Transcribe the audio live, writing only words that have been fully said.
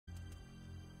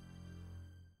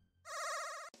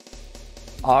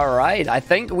Alright, I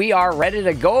think we are ready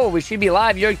to go. We should be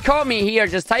live. You caught me here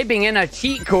just typing in a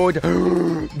cheat code.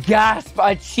 Gasp,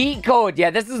 a cheat code.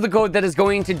 Yeah, this is the code that is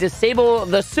going to disable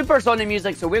the supersonic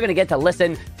music, so we're going to get to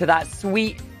listen to that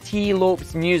sweet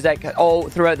T-Lopes music all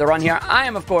throughout the run here. I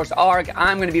am, of course, Arg.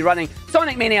 I'm going to be running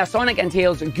Sonic Mania, Sonic and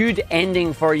Tails. Good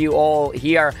ending for you all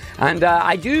here. And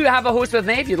I do have a host with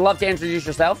me if you'd love to introduce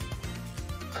yourself.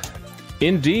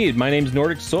 Indeed. My name's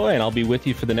Nordic Soy, and I'll be with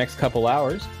you for the next couple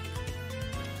hours.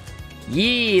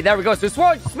 Yeah, there we go. So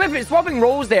swapping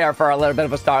roles there for a little bit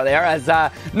of a start there. As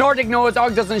Nordic knows,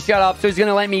 Arg doesn't shut up, so he's going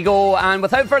to let me go. And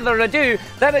without further ado,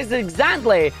 that is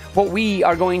exactly what we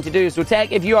are going to do. So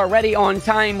Tech, if you are ready on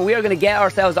time, we are going to get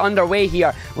ourselves underway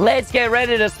here. Let's get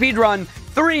ready to speedrun.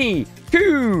 3,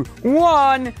 2,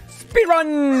 1...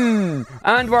 speedrun!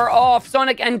 And we're off.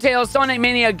 Sonic and Tails, Sonic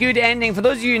Mania, good ending. For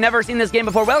those of you who've never seen this game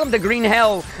before, welcome to Green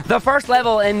Hill, the first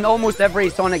level in almost every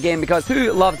Sonic game, because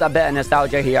who loves a bit of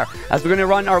nostalgia here? As we're going to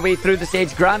run our way through the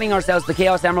stage, grabbing ourselves the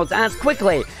Chaos Emeralds as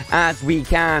quickly as we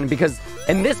can, because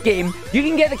in this game, you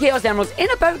can get the Chaos Emeralds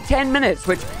in about 10 minutes,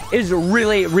 which is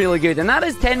really, really good. And that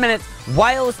is 10 minutes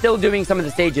while still doing some of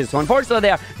the stages. So unfortunately,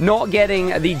 they're not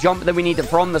getting the jump that we need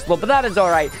from the slope, but that is all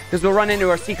right, because we'll run into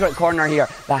our secret corner here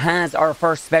that has our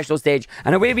first special stage.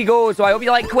 And away we go. So I hope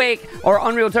you like Quake or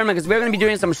Unreal Tournament, because we're going to be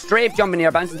doing some strafe jumping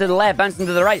here, bouncing to the left, bouncing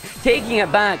to the right, taking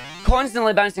it back,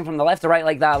 constantly bouncing from the left to right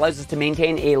like that allows us to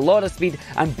maintain a lot of speed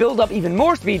and build up even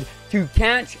more speed to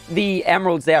catch the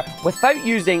emeralds there without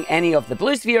using any of the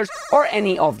blue spheres or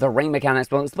any of the ring mechanics.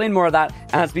 We'll explain more of that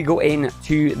as we go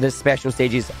into the special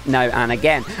stages now and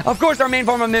again. Of course, our main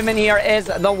form of movement here is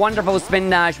the wonderful spin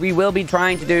dash. We will be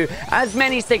trying to do as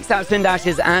many 6-tap spin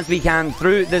dashes as we can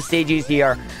through the stages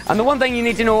here. And the one thing you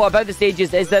need to know about the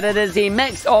stages is that it is a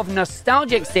mix of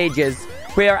nostalgic stages,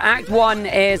 where Act 1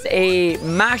 is a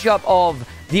mashup of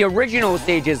the original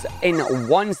stages in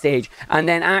one stage, and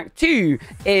then Act 2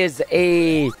 is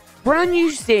a brand new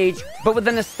stage, but with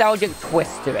a nostalgic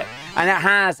twist to it. And it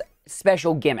has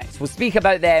special gimmicks. We'll speak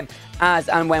about them as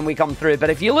and when we come through. But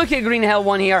if you look at Green Hill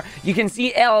 1 here, you can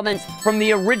see elements from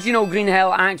the original Green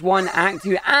Hill Act 1, Act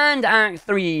 2, and Act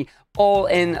 3 all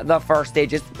in the first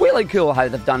stage. It's really cool how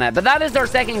they've done it. But that is our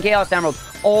second Chaos Emerald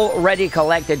already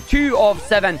collected. 2 of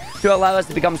 7 to allow us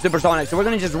to become supersonic. So we're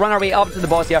going to just run our way up to the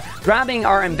boss here, grabbing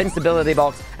our invincibility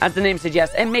box. As the name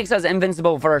suggests, it makes us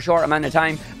invincible for a short amount of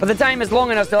time. But the time is long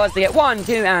enough for us to get 1,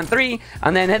 2, and 3.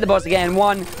 And then hit the boss again.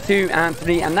 1, 2, and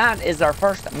 3. And that is our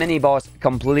first mini-boss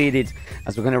completed.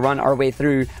 As we're going to run our way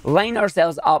through, line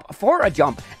ourselves up for a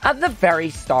jump at the very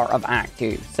start of Act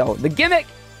 2. So the gimmick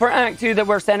for Act 2 that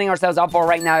we're setting ourselves up for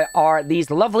right now are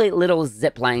these lovely little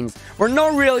zip lines. We're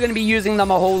not really going to be using them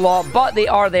a whole lot, but they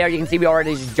are there. You can see we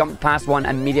already just jumped past one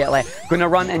immediately. Going to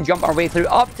run and jump our way through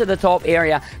up to the top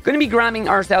area. Going to be grabbing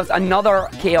ourselves another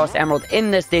Chaos Emerald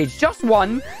in this stage. Just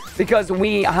one, because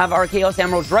we have our Chaos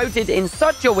Emeralds routed in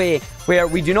such a way where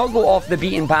we do not go off the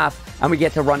beaten path and we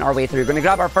get to run our way through. We're going to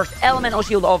grab our first elemental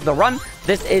shield of the run.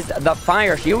 This is the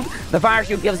fire shield. The fire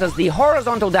shield gives us the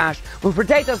horizontal dash, will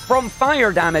protect us from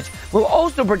fire damage, will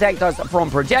also protect us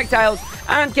from projectiles,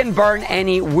 and can burn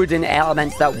any wooden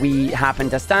elements that we happen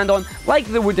to stand on,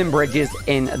 like the wooden bridges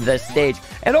in this stage.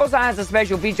 It also has a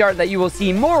special feature that you will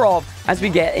see more of as we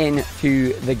get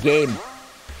into the game.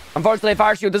 Unfortunately,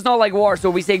 Fire Shield does not like water, so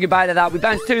we say goodbye to that. We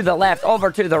bounce to the left,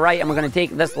 over to the right, and we're going to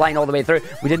take this line all the way through.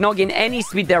 We did not gain any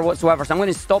speed there whatsoever, so I'm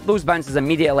going to stop those bounces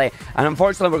immediately. And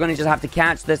unfortunately, we're going to just have to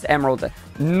catch this emerald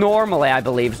normally, I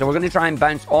believe. So we're going to try and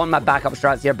bounce on my backup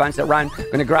strats here, bounce it around.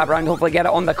 Going to grab around, hopefully get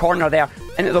it on the corner there,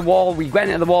 into the wall. We went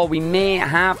into the wall. We may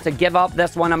have to give up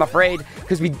this one, I'm afraid,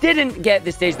 because we didn't get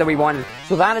the stage that we wanted.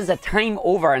 So that is a time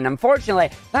over, and unfortunately,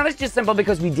 that is just simple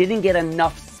because we didn't get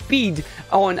enough speed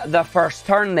on the first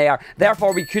turn there.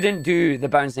 Therefore, we couldn't do the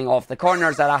bouncing off the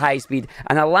corners at a high speed.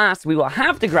 And alas, we will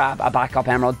have to grab a backup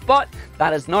emerald, but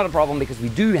that is not a problem because we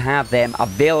do have them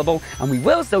available and we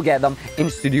will still get them in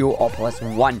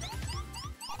Studiopolis 1.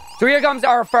 So here comes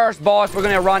our first boss. We're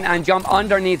going to run and jump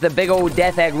underneath the big old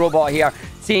Death Egg robot here.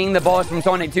 Seeing the boss from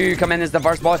Sonic 2 come in as the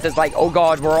first boss is like, oh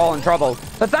god, we're all in trouble.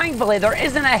 But thankfully, there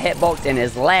isn't a hitbox in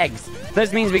his legs.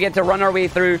 This means we get to run our way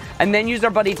through and then use our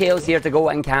buddy Tails here to go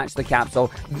and catch the capsule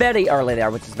very early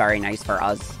there, which is very nice for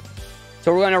us.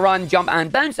 So we're going to run, jump, and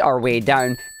bounce our way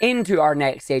down into our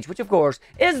next stage, which of course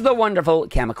is the wonderful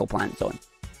Chemical Plant Zone.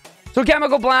 So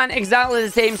Chemical Plant, exactly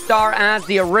the same star as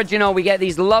the original. We get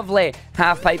these lovely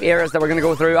half-pipe areas that we're going to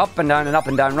go through, up and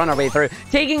down, run our way through.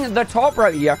 Taking the top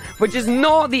route here, which is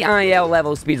not the IL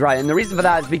level speed route. And the reason for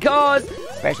that is because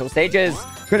special stages.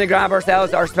 Going to grab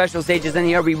ourselves our special stages in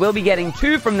here. We will be getting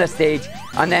 2 from this stage,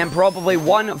 and then probably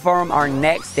 1 from our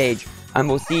next stage. and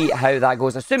we'll see how that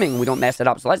goes, assuming we don't mess it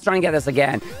up. So let's try and get this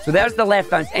again. So there's the left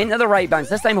bounce into the right bounce,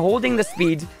 this time holding the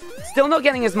speed. Still not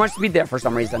getting as much speed there for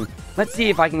some reason. Let's see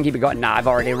if I can keep it going. Nah, I've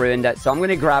already ruined it. So I'm going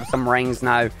to grab some rings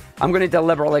now. I'm going to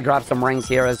deliberately grab some rings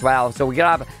here as well. So we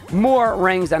grab more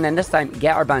rings and then this time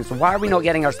get our bounce. So why are we not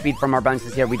getting our speed from our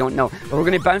bounces here? We don't know. But we're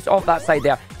going to bounce off that side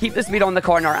there. Keep the speed on the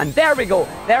corner. And there we go.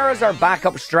 There is our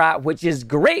backup strat, which is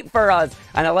great for us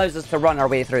and allows us to run our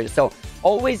way through. So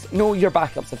always know your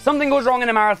backups. If something goes wrong in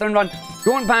a marathon run,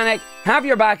 don't panic. Have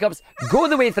your backups. Go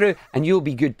the way through and you'll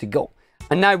be good to go.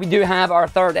 And now we do have our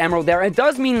third emerald there. It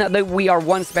does mean that we are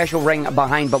one special ring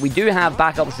behind, but we do have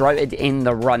backups routed in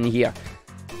the run here.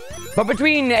 But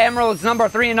between emeralds number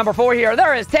 3 and number 4 here,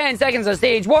 there is 10 seconds of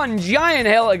stage 1. Giant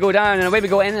hill to go down, and away we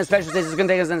go into the special stage. It's going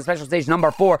to take us into special stage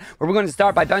number 4, where we're going to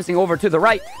start by bouncing over to the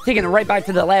right, taking it right back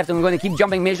to the left, and we're going to keep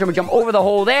jumping. Make sure we jump over the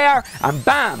hole there, and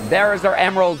bam, there is our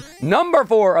emerald number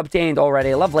 4 obtained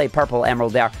already. Lovely purple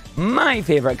emerald there. My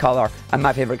favorite color, and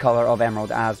my favorite color of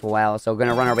emerald as well. So we're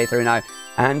going to run our way through now.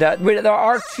 And there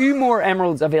are 2 more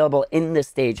emeralds available in this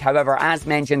stage. However, as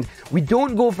mentioned, we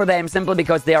don't go for them simply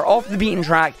because they are off the beaten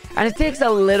track and it takes a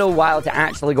little while to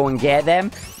actually go and get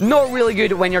them. Not really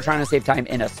good when you're trying to save time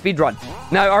in a speedrun.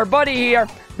 Now, our buddy here,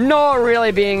 not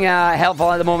really being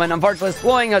helpful at the moment, unfortunately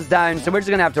slowing us down. So we're just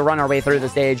going to have to run our way through the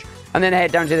stage and then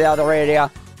head down to the other area.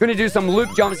 Going to do some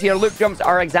loop jumps here. Loop jumps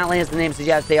are exactly as the name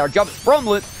suggests. They are jumps from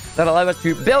loops that allow us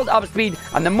to build up speed,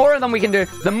 and the more of them we can do,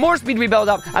 the more speed we build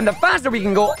up, and the faster we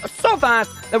can go, so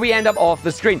fast that we end up off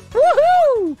the screen.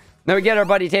 Woohoo! Now we get our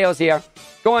buddy Tails here,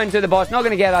 going to the boss, not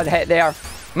going to get a hit there,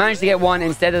 managed to get 1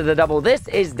 instead of the double. This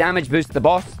is damage boost to the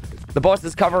boss. The boss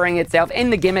is covering itself in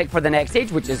the gimmick for the next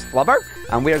stage, which is Flubber,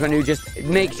 and we're going to just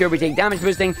make sure we take damage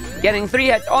boosting, getting 3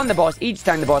 hits on the boss each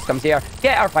time the boss comes here,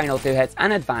 get our final 2 hits,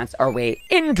 and advance our way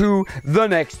into the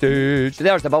next stage.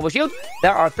 There's the bubble shield.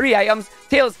 There are 3 items.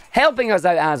 Tails helping us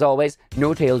out as always.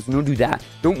 No Tails, no do that.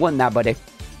 Don't want that, buddy.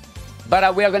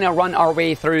 But we're going to run our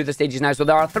way through the stages now. So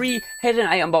there are 3 hidden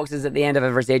item boxes at the end of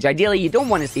every stage. Ideally, you don't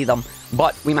want to see them,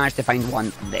 but we managed to find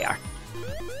one there.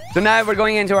 So now we're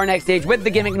going into our next stage with the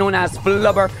gimmick known as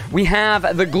Flubber. We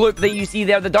have the gloop that you see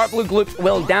there. The dark blue gloop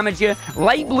will damage you.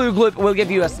 Light blue gloop will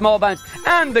give you a small bounce.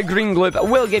 And the green gloop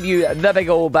will give you the big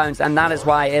old bounce. And that is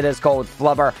why it is called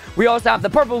Flubber. We also have the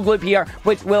purple gloop here,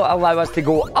 which will allow us to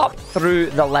go up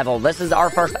through the level. This is our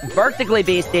first vertically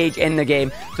based stage in the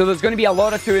game. So there's going to be a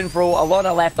lot of to and fro, a lot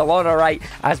of left, a lot of right,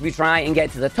 as we try and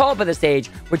get to the top of the stage,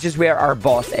 which is where our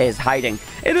boss is hiding.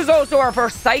 It is also our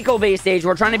first cycle-based stage.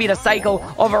 We're trying to beat a cycle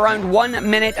of around 1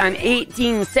 minute and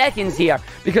 18 seconds here,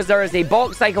 because there is a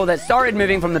box cycle that started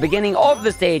moving from the beginning of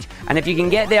the stage, and if you can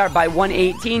get there by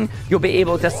 1:18, you'll be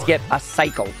able to skip a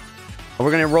cycle.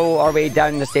 We're going to roll our way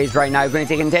down the stage right now. We're going to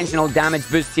take intentional damage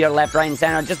boosts here, left, right, and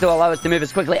center, just to allow us to move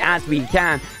as quickly as we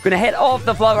can. We're going to hit off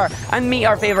the Flubber and meet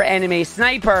our favorite enemy,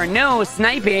 Sniper. No,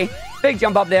 Snipey. Big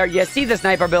jump up there. You see the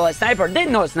sniper bullet. Sniper did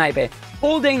not snipe it.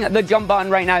 Holding the jump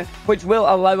button right now, which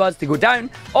will allow us to go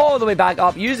down all the way back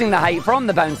up using the height from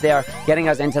the bounce there, getting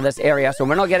us into this area. So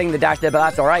we're not getting the dash there, but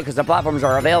that's all right because the platforms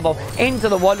are available. Into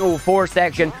the 104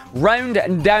 section,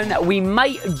 round down. We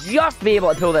might just be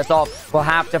able to pull this off. We'll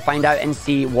have to find out and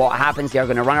see what happens here.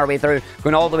 We're going to run our way through,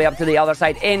 going all the way up to the other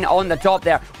side, in on the top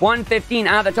there. 115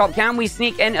 at the top. Can we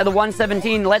sneak into the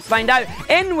 117? Let's find out.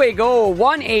 In we go.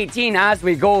 118 as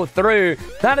we go through.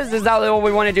 That is exactly what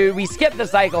we want to do. We skip the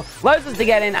cycle. Allows us to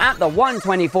get in at the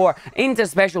 124 into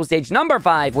special stage number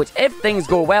 5, which if things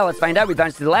go well, let's find out. We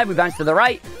bounce to the left, we bounce to the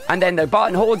right, and then the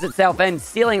button holds itself in,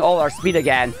 stealing all our speed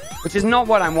again, which is not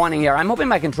what I'm wanting here. I'm hoping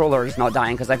my controller is not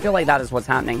dying because I feel like that is what's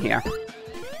happening here.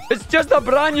 It's just a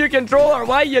brand new controller.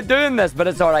 Why are you doing this? But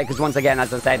it's alright because once again,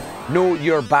 as I said, know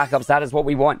your backups. That is what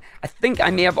we want. I think I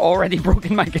may have already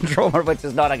broken my controller, which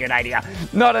is not a good idea.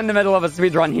 Not in the middle of a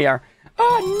speedrun here.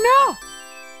 Oh no!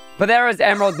 But there is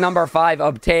emerald number 5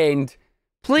 obtained.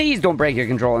 Please don't break your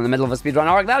controller in the middle of a speedrun,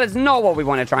 Arg. That is not what we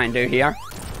want to try and do here.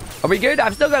 Are we good?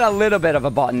 I've still got a little bit of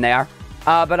a button there.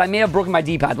 But I may have broken my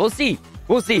D-pad. We'll see.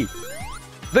 We'll see.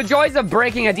 The joys of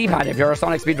breaking a D-pad if you're a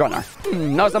Sonic speedrunner.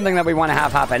 Not something that we want to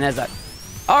have happen, is it?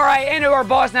 Alright, into our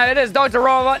boss now. It is Dr.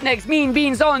 Robotnik's Mean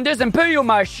Beans on this Puyo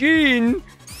machine.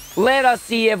 Let us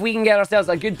see if we can get ourselves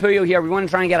a good Puyo here. We want to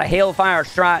try and get a Hailfire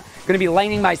strat. Going to be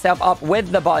lining myself up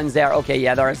with the buttons there. Okay,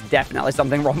 yeah, there is definitely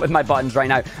something wrong with my buttons right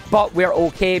now. But we're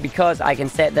okay because I can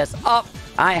set this up.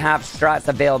 I have strats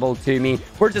available to me.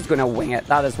 We're just going to wing it.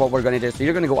 That is what we're going to do. So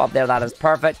you're going to go up there. That is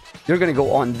perfect. You're going to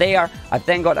go on there. I've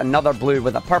then got another blue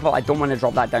with a purple. I don't want to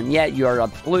drop that down yet. You're a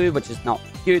blue, which is not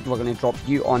good. We're going to drop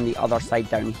you on the other side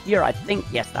down here, I think.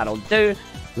 Yes, that'll do.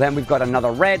 Then we've got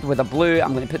another red with a blue.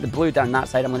 I'm going to put the blue down that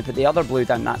side. I'm going to put the other blue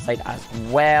down that side as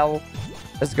well.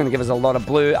 This is going to give us a lot of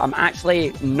blue. I'm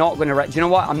actually not going to... Do you know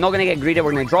what? I'm not going to get greedy.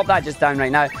 We're going to drop that just down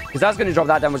right now, because that's going to drop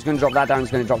that down. It's going to drop that down. It's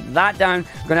going to drop that down.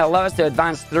 Going to allow us to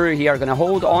advance through here. Going to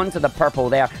hold on to the purple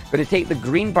there. Going to take the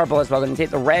green purple as well. Going to take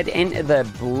the red into the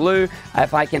blue.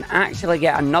 If I can actually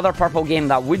get another purple game,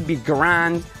 that would be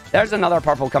grand. There's another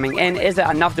purple coming in. Is it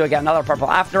enough to get another purple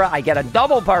after it? I get a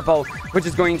double purple, which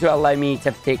is going to allow me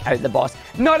to take out the boss.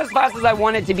 Not as fast as I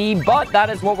want it to be, but that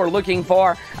is what we're looking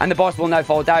for. And the boss will now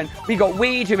fall down. We got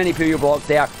way too many Puyo blocks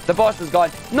there. The boss is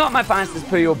gone. Not my fastest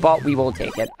Puyo, but we will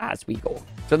take it as we go.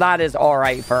 So that is all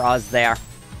right for us there.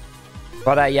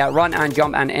 But yeah, run and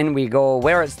jump and in we go.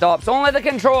 Where it stops, only the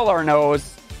controller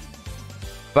knows.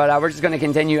 But we're just going to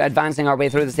continue advancing our way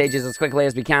through the stages as quickly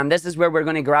as we can. This is where we're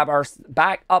going to grab our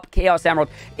backup Chaos Emerald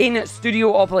in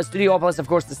Studiopolis. Studiopolis, of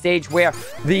course, the stage where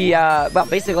the, well,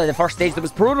 basically the first stage that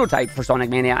was prototyped for Sonic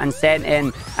Mania and sent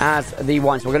in as the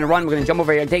one. So we're going to run, we're going to jump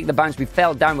over here and take the bounce. We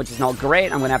fell down, which is not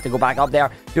great. I'm going to have to go back up there,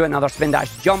 do another spin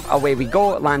dash, jump, away we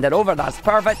go, land it over. That's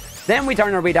perfect. Then we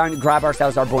turn our way down, grab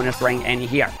ourselves our bonus ring in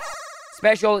here.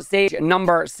 Special stage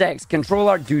number 6.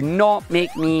 Controller, do not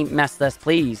make me miss this,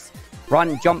 please.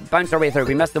 Run, jump, bounce our way through.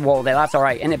 We missed the wall there. That's all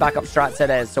right. In the backup strats it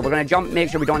is. So we're going to jump, make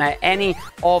sure we don't hit any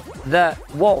of the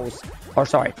walls. Or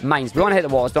sorry, mines. We want to hit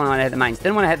the walls. Don't want to hit the mines.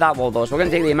 Didn't want to hit that wall though. So we're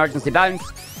going to take the emergency bounce.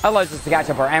 Allows us to catch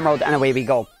up our emerald and away we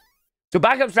go. So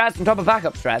backup strats on top of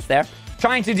backup strats there.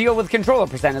 Trying to deal with controller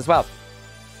percent as well.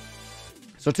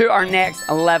 So to our next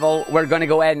level, we're going to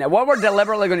go in. What we're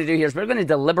deliberately going to do here is we're going to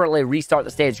deliberately restart the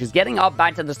stage, because getting up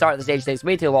back to the start of the stage takes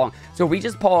way too long. So we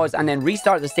just pause and then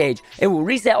restart the stage. It will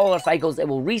reset all our cycles. It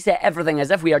will reset everything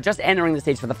as if we are just entering the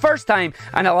stage for the first time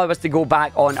and allow us to go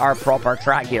back on our proper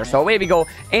track here. So away we go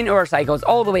into our cycles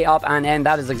all the way up, and then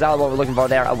that is exactly what we're looking for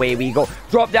there. Away we go.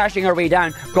 Drop dashing our way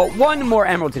down. Got one more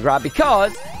emerald to grab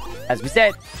because, as we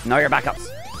said, know your backups.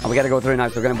 And we got to go through now.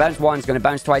 So we're going to bounce once, going to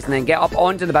bounce twice, and then get up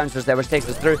onto the bouncers there, which takes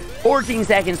us through 14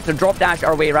 seconds to drop dash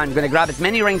our way around. We're going to grab as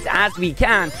many rings as we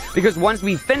can, because once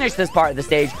we finish this part of the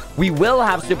stage, we will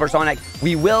have Supersonic.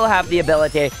 We will have the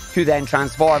ability to then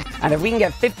transform. And if we can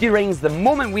get 50 rings the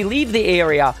moment we leave the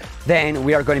area, then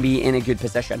we are going to be in a good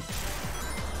position.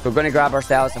 So we're going to grab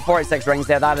ourselves 46 rings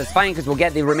there. That is fine, because we'll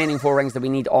get the remaining 4 rings that we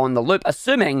need on the loop,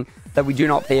 assuming that we do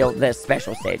not fail this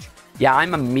special stage. Yeah,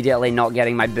 I'm immediately not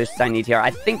getting my boosts I need here.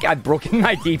 I think I've broken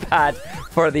my D-pad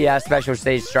for the special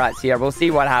stage strats here. We'll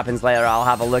see what happens later. I'll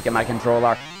have a look at my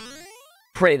controller.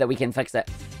 Pray that we can fix it.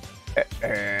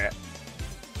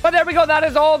 But there we go. That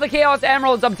is all the Chaos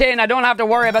Emeralds obtained. I don't have to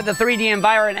worry about the 3D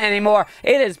environment anymore.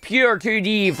 It is pure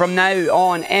 2D from now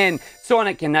on in.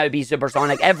 Sonic can now be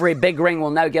Supersonic. Every big ring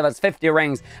will now give us 50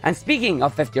 rings. And speaking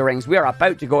of 50 rings, we are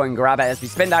about to go and grab it as we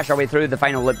spin dash our way through the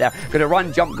final loop there. Going to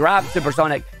run, jump, grab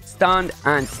Supersonic, stand,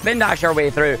 and spin dash our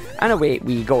way through. And away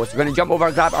we go. So we're going to jump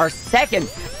over, grab our second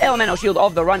elemental shield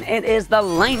of the run. It is the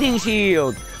Lightning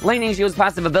Shield. Lightning Shield's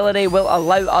passive ability will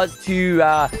allow us to...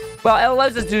 well, it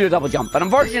allows us to do a double jump, but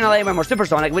unfortunately, when we're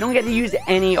Supersonic, we don't get to use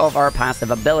any of our passive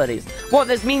abilities. What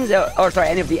this means, or sorry,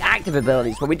 any of the active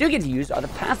abilities. What we do get to use are the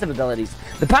passive abilities.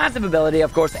 The passive ability,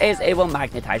 of course, is it will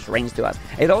magnetize rings to us.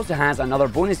 It also has another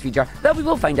bonus feature that we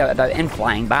will find out about in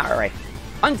Flying Battery.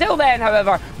 Until then,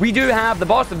 however, we do have the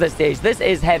boss of this stage. This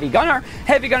is Heavy Gunner.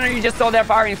 Heavy Gunner, you just saw there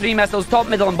firing 3 missiles, top,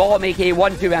 middle, and bottom, aka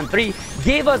 1, 2, and 3.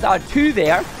 Gave us a 2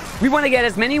 there. We want to get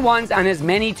as many 1s and as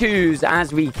many 2s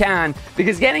as we can,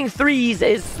 because getting 3s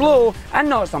is slow and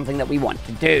not something that we want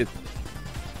to do.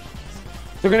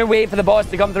 So we're going to wait for the boss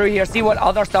to come through here, see what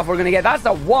other stuff we're going to get. That's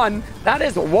a 1. That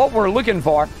is what we're looking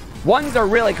for. 1s are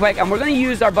really quick, and we're going to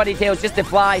use our buddy Tails just to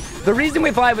fly. The reason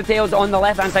we fly with Tails on the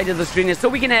left-hand side of the screen is so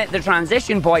we can hit the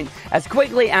transition point as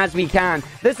quickly as we can.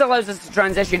 This allows us to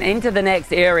transition into the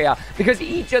next area, because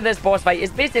each of this boss fight is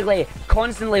basically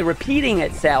constantly repeating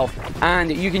itself,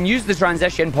 and you can use the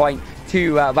transition point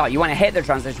to, well, you want to hit the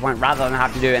transition point rather than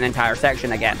have to do an entire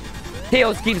section again.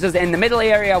 Tails keeps us in the middle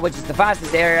area, which is the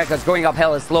fastest area, because going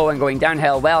uphill is slow and going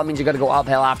downhill, well, it means you've got to go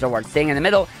uphill afterwards. Staying in the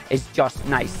middle is just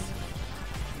nice.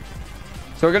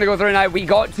 So we're going to go through now. We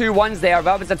got 2 1s there.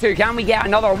 That was a 2. Can we get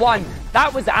another 1?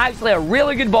 That was actually a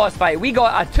really good boss fight. We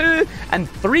got a 2 and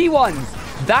 3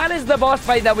 1s. That is the boss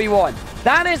fight that we want.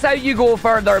 That is how you go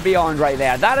further beyond right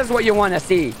there. That is what you want to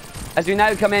see. As we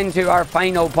now come into our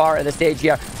final part of the stage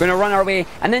here, we're going to run our way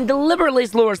and then deliberately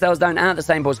slow ourselves down at the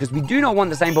signpost, because we do not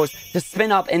want the signpost to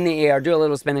spin up in the air, do a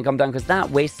little spin and come down, because that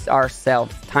wastes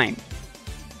ourselves time.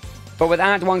 But with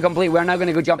Act 1 complete, we're now going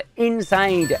to go jump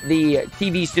inside the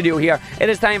TV studio here. It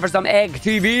is time for some Egg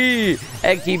TV.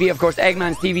 Egg TV, of course,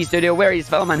 Eggman's TV studio, where he's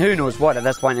filming who knows what at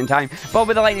this point in time. But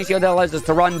with the lightning shield, that allows us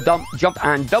to run, jump,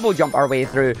 and double jump our way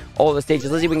through all the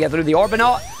stages. Let's see if we can get through the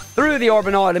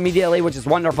Orbinaut immediately, which is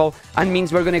wonderful, and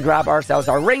means we're going to grab ourselves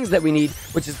our rings that we need,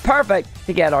 which is perfect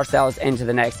to get ourselves into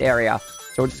the next area.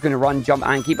 So we're just going to run, jump,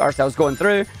 and keep ourselves going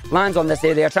through. Lands on this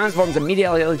area, transforms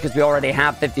immediately because we already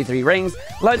have 53 rings.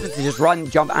 Allows us to just run,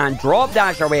 jump, and drop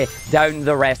dash our way down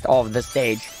the rest of the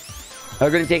stage.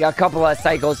 We're going to take a couple of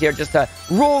cycles here just to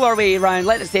roll our way around,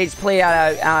 let the stage play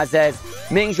out as is,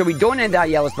 making sure we don't hit that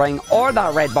yellow spring or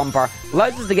that red bumper.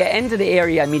 Allows us to get into the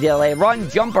area immediately, run,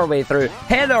 jump our way through,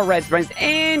 hit our red springs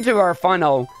into our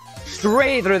funnel,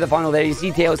 straight through the funnel there. You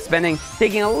see Tails spinning,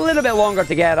 taking a little bit longer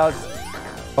to get us.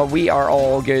 But we are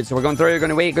all good. So we're going through, going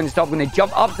to wait, going to stop, going to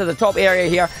jump up to the top area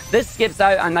here. This skips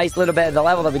out a nice little bit of the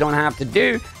level that we don't have to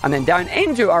do. And then down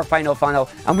into our final funnel.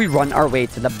 And we run our way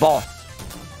to the boss.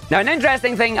 Now, an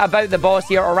interesting thing about the boss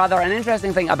here, or rather an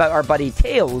interesting thing about our buddy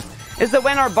Tails, is that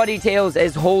when our buddy Tails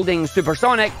is holding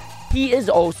Supersonic, he is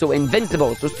also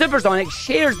invincible. So Supersonic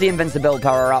shares the invincibility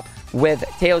power up with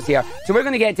Tails here. So we're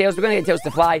going to get Tails. We're going to get Tails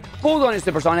to fly. Hold on to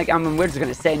Supersonic, and we're just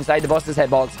going to sit inside the boss's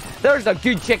hitbox. There's a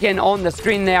good chicken on the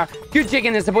screen there. Good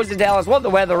chicken is supposed to tell us what the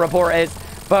weather report is,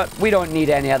 but we don't need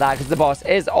any of that because the boss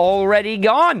is already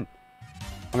gone.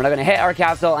 And we're now going to hit our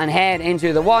capsule and head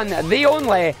into the one, the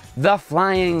only, the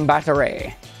flying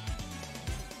battery.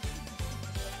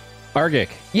 Argick.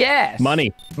 Yes.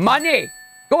 Money. Money.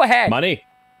 Go ahead. Money.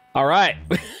 All right.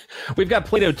 We've got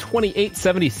Plato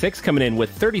 2876 coming in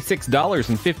with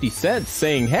 $36.50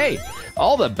 saying, hey,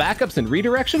 all the backups and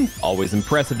redirection, always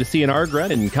impressive to see an ARG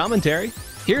run and commentary.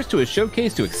 Here's to a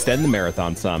showcase to extend the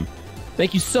marathon some.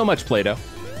 Thank you so much, Plato.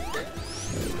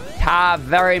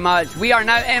 Very much. We are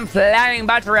now in flying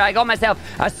battery. I got myself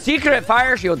a secret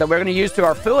fire shield that we're going to use to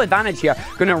our full advantage here.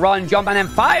 Going to run, jump, and then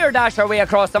fire dash our way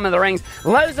across some of the rings.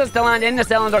 Allows us to land in the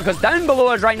cylinder because down below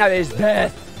us right now is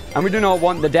death. And we do not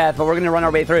want the death, but we're going to run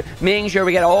our way through, making sure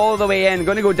we get all the way in.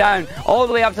 Going to go down all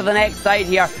the way up to the next side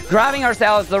here, grabbing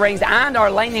ourselves the rings and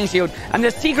our lightning shield. And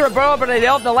the secret property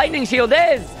of the lightning shield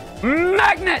is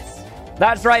magnets.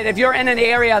 That's right, if you're in an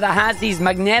area that has these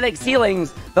magnetic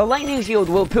ceilings, the lightning shield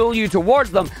will pull you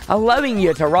towards them, allowing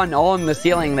you to run on the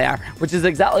ceiling there, which is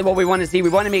exactly what we want to see. We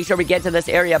want to make sure we get to this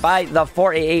area by the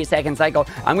 48-second cycle.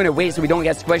 I'm going to wait so we don't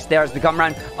get squished there as we come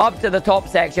around up to the top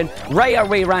section, right our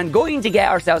way around, going to get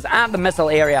ourselves at the missile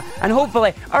area. And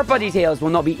hopefully, our buddy Tails will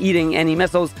not be eating any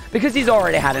missiles because he's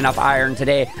already had enough iron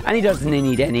today and he doesn't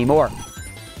need any more.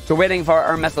 So waiting for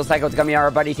our missile cycle to come here.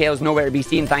 Our buddy Tails nowhere to be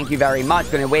seen. Thank you very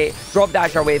much. Going to wait, drop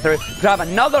dash our way through, grab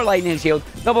another lightning shield.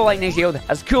 Double lightning shield,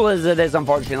 as cool as it is,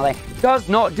 unfortunately, does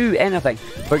not do anything.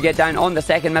 We'll get down on the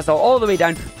second missile all the way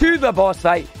down to the boss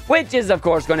fight, which is of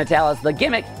course going to tell us the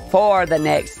gimmick for the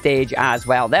next stage as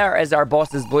well. There is our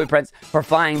boss's blueprints for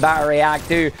Flying Battery Act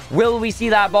 2. Will we see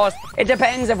that boss? It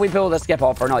depends if we pull the skip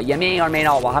off or not. You may or may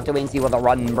not. We'll have to wait and see what the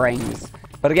run brings.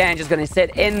 But again, just going to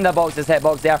sit in the boss's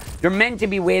hitbox there. You're meant to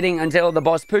be waiting until the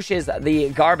boss pushes the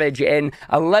garbage in,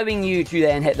 allowing you to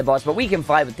then hit the boss. But we can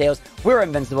fly with Tails. We're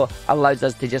invincible. Allows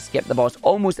us to just skip the boss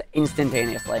almost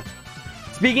instantaneously.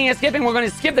 Speaking of skipping, we're going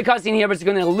to skip the cutscene here, but it's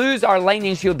going to lose our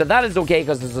lightning shield, but that is okay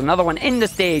because there's another one in the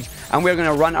stage, and we're going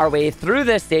to run our way through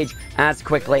this stage as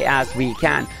quickly as we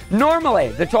can. Normally,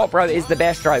 the top route is the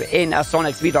best route in a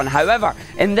Sonic speedrun. However,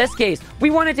 in this case,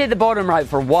 we want to take the bottom route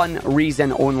for one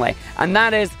reason only, and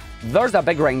that is there's a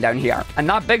big ring down here, and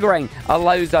that big ring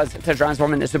allows us to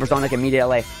transform into Supersonic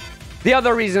immediately. The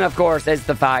other reason, of course, is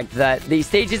the fact that the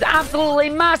stage is absolutely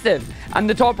massive, and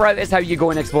the top route is how you go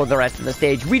and explode the rest of the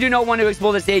stage. We do not want to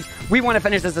explode the stage. We want to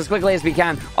finish this as quickly as we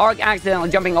can. Arg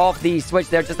accidentally jumping off the switch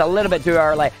there just a little bit too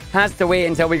early. Has to wait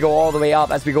until we go all the way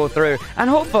up as we go through. And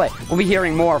hopefully, we'll be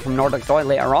hearing more from Nordic Soil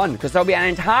later on, because there'll be an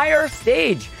entire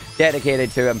stage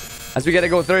dedicated to him. As we get to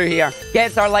go through here,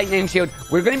 gets our lightning shield.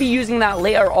 We're going to be using that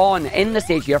later on in the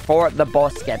stage here for the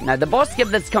boss skip. Now, the boss skip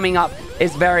that's coming up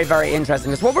is very, very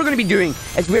interesting. Because what we're going to be doing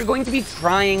is we're going to be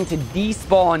trying to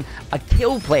despawn a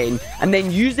kill plane and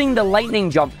then using the lightning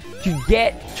jump to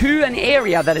get to an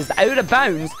area that is out of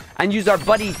bounds and use our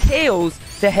buddy Tails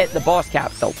to hit the boss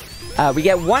capsule. We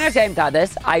get one attempt at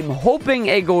this. I'm hoping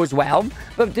it goes well.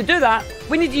 But to do that,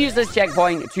 we need to use this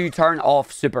checkpoint to turn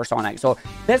off Supersonic. So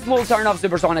this will turn off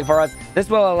Supersonic for us. This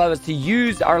will allow us to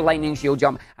use our lightning shield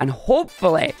jump. And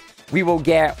hopefully, we will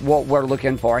get what we're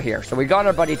looking for here. So we got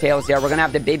our buddy Tails here. We're going to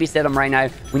have to babysit him right now.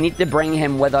 We need to bring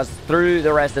him with us through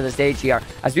the rest of the stage here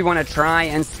as we want to try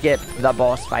and skip the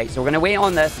boss fight. So we're going to wait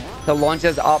on this to launch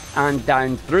us up and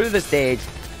down through the stage.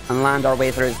 and land our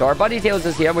way through. So our Buddy Tails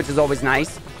is here, which is always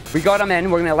nice. We got him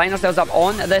in. We're going to line ourselves up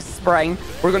on this spring.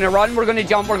 We're going to run. We're going to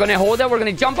jump. We're going to hold it. We're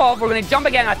going to jump off. We're going to jump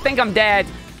again. I think I'm dead.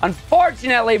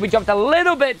 Unfortunately, we jumped a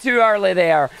little bit too early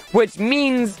there, which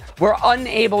means we're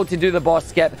unable to do the boss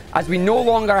skip as we no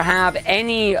longer have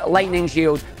any lightning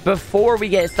shield before we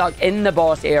get stuck in the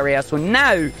boss area. So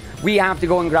now we have to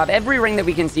go and grab every ring that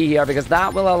we can see here because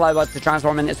that will allow us to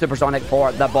transform into Supersonic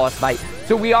for the boss fight.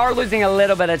 So we are losing a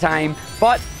little bit of time,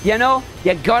 but, you know,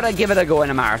 you gotta give it a go in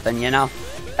a marathon, you know?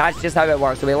 That's just how it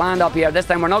works. So we land up here. This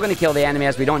time we're not going to kill the enemy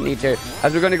as we don't need to.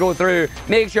 As we're going to go through,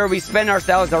 make sure we spin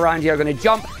ourselves around here. Going to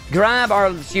jump, grab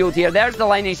our shield here. There's the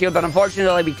lightning shield, but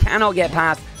unfortunately we cannot get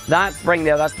past that spring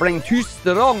there. That spring too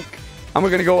strong. And we're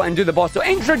going to go and do the boss. So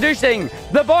introducing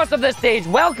the boss of this stage.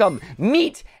 Welcome,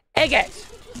 meet Argick.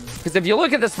 Because if you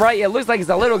look at the sprite, it looks like it's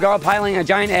a little girl piling a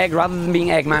giant egg rather than being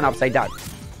Eggman upside down.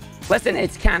 Listen,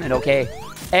 it's canon, okay?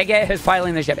 Argick is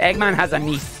piling the ship. Eggman has a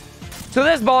niece. So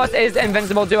this boss is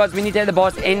invincible to us. We need to hit the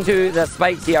boss into the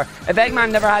spikes here. If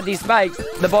Eggman never had these spikes,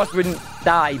 the boss wouldn't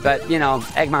die. But, you know,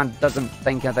 Eggman doesn't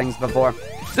think of things before.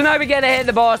 So now we get to hit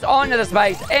the boss onto the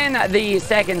spikes in the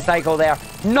second cycle there.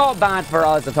 Not bad for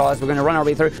us at all as we're going to run our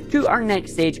way through to our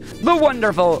next stage, the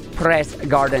wonderful Press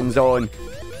Garden Zone.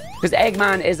 Because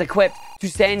Eggman is equipped to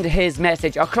send his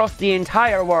message across the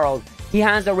entire world. He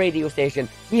has a radio station.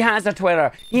 He has a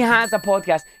Twitter. He has a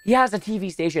podcast. He has a TV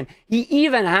station. He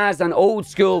even has an old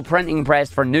school printing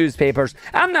press for newspapers.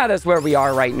 And that is where we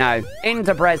are right now.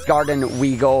 Into Press Garden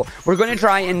we go. We're going to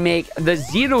try and make the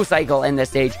 0 cycle in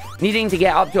this stage, needing to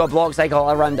get up to a block cycle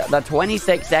around the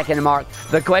 26-second mark.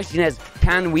 The question is,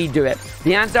 can we do it?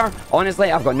 The answer,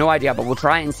 honestly, I've got no idea, but we'll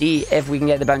try and see if we can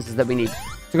get the bounces that we need.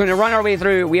 So we're going to run our way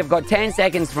through. We have got 10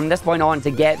 seconds from this point on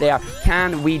to get there.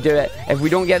 Can we do it? If we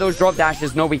don't get those drop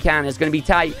dashes, no, we can. It's going to be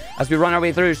tight as we run our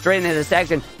way through straight into the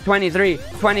section. 23,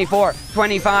 24,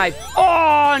 25.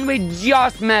 Oh, and we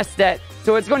just missed it.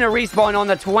 So it's going to respawn on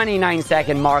the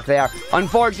 29-second mark there.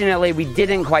 Unfortunately, we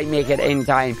didn't quite make it in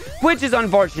time, which is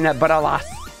unfortunate, but alas,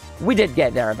 we did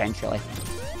get there eventually.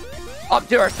 Up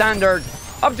to our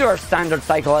standard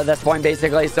cycle at this point,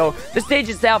 basically. So the stage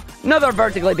itself, another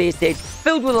vertically based stage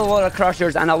filled with a lot of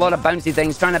crushers and a lot of bouncy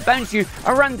things trying to bounce you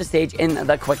around the stage in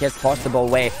the quickest possible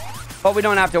way. But we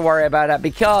don't have to worry about it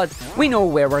because we know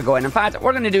where we're going. In fact,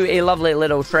 we're going to do a lovely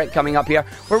little trick coming up here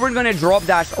where we're going to drop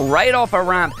dash right off a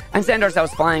ramp and send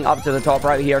ourselves flying up to the top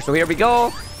right here. So here we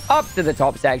go. Up to the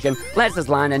top section. Let's just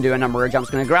land and do a number of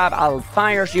jumps. Going to grab a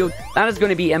fire shield. That is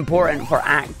going to be important for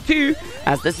Act 2,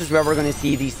 as this is where we're going to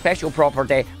see the special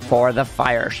property for the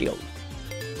fire shield.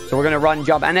 So we're going to run,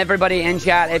 jump, and everybody in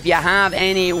chat, if you have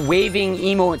any waving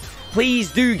emotes, please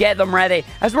do get them ready,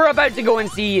 as we're about to go and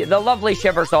see the lovely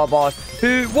Shiversaw boss,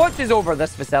 who watches over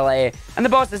this facility. And the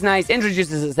boss is nice,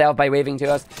 introduces itself by waving to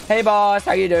us. Hey boss,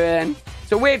 how you doing?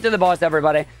 So wave to the boss,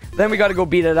 everybody. Then we got to go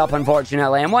beat it up,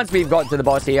 unfortunately. And once we've got to the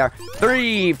boss here,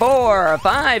 3, 4,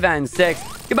 5, and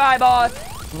 6. Goodbye,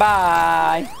 boss.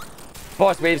 Bye.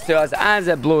 Boss waves to us as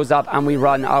it blows up, and we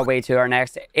run our way to our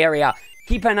next area.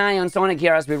 Keep an eye on Sonic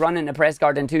here as we run into Press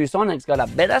Garden 2. Sonic's got a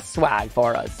bit of swag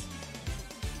for us.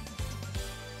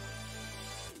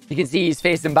 You can see he's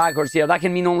facing backwards here. That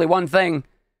can mean only one thing.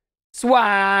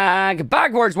 Swag!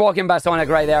 Backwards walking by Sonic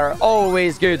right there.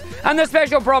 Always good. And the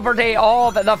special property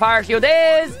of the fire shield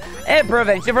is it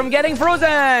prevents you from getting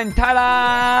frozen.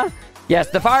 Ta-da! Yes,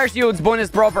 the fire shield's bonus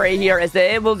property here is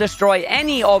that it will destroy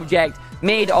any object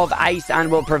made of ice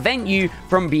and will prevent you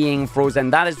from being frozen.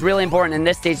 That is really important in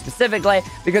this stage specifically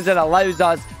because it allows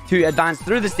us to advance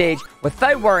through the stage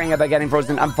without worrying about getting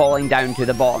frozen and falling down to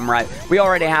the bottom right. We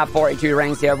already have 42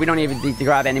 rings here. We don't even need to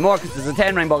grab any more because there's a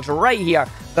 10 ring box right here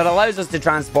that allows us to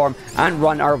transform and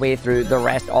run our way through the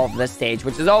rest of the stage,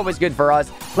 which is always good for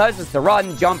us. Allows us to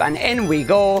run, jump, and in we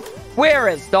go. Where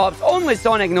it stops, only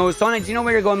Sonic knows. Sonic, do you know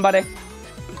where you're going, buddy?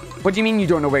 What do you mean you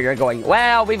don't know where you're going?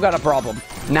 Well, we've got a problem.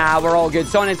 Nah, we're all good.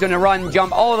 Sonic's going to run,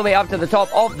 jump all the way up to the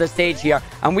top of the stage here.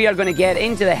 And we are going to get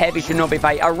into the Heavy Shinobi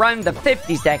fight around the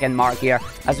 50-second mark here.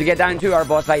 As we get down to our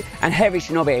boss fight. And Heavy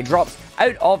Shinobi drops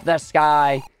out of the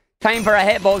sky. Time for a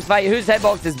hitbox fight. Whose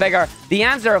hitbox is bigger? The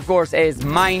answer, of course, is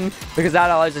mine. Because that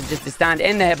allows us just to stand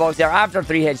in the hitbox there. After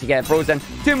 3 hits, you get frozen.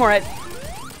 2 more hits.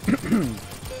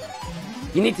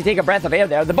 You need to take a breath of air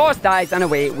there. The boss dies, and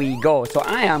away we go. So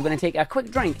I am going to take a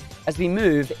quick drink as we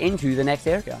move into the next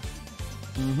area.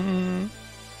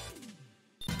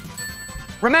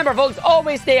 Remember, folks,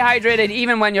 always stay hydrated,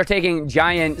 even when you're taking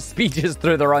giant speeches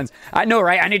through the runs. I know,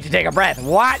 right? I need to take a breath.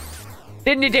 What?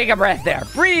 Didn't you take a breath there?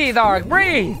 Breathe, Arg,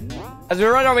 breathe! As we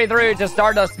run our way through to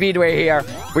Stardust Speedway here,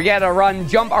 We get a run,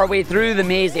 jump our way through the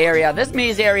maze area. This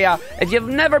maze area, if you've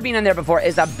never been in there before,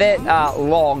 is a bit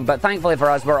long, but thankfully for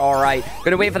us, we're all right.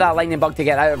 Gonna wait for that lightning bug to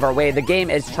get out of our way. The game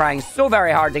is trying so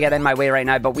very hard to get in my way right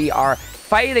now, but we are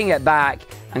fighting it back.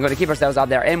 I'm going to keep ourselves up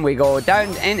there. In we go,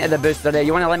 down into the booster there.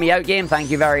 You want to let me out, game? Thank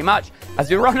you very much. As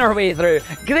we run our way through.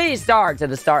 Great start to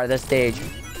the start of this stage.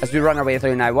 As we run our way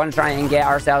through now. Want to try and get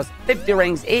ourselves 50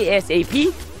 rings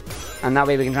ASAP. And that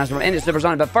way we can transform into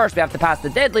Supersonic. But first, we have to pass the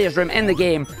deadliest room in the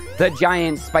game, the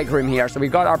giant spike room here. So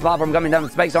we've got our platform coming down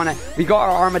with spikes on it. We got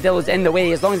our armadillos in the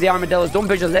way. As long as the armadillos don't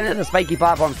push us into the spiky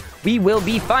platforms, we will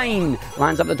be fine.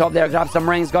 Lands up the top there, grabs some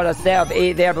rings. Got a set of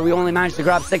 8 there, but we only managed to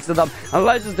grab 6 of them.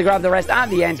 Allows us to grab the rest at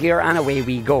the end here, and away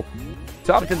we go.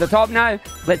 So up to the top now.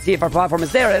 Let's see if our platform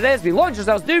is there. It is. We launch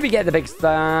ourselves. Do we get the big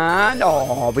stand?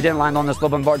 Oh, we didn't land on the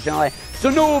slope, unfortunately.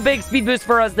 So no big speed boost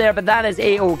for us there, but that is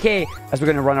A-okay as we're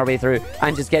going to run our way through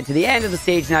and just get to the end of the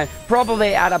stage now,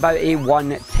 probably at about a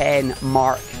 110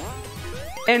 mark.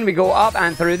 In we go, up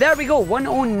and through. There we go,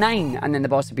 109. And then the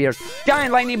boss appears.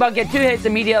 Giant lightning bug, get 2 hits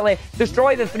immediately.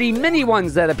 Destroy the 3 mini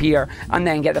ones that appear. And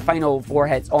then get the final 4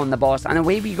 hits on the boss. And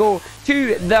away we go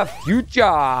to the future.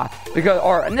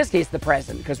 Or in this case, the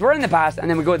present. Because we're in the past and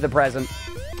then we go to the present.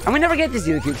 And we never get to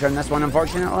see the future in this one,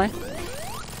 unfortunately.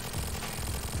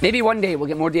 Maybe one day we'll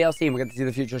get more DLC and we'll get to see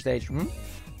the future stage.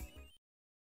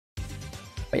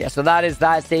 But yeah, so that is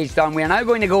that stage done. We are now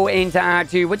going to go into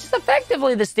Act 2, which is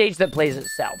effectively the stage that plays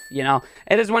itself, you know?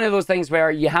 It is one of those things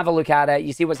where you have a look at it,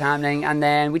 you see what's happening, and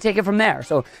then we take it from there.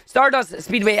 So, Stardust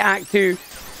Speedway Act 2.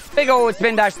 Big old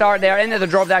spin dash start there, into the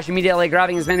drop dash immediately,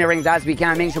 grabbing as many rings as we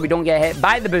can, making sure we don't get hit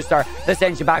by the booster that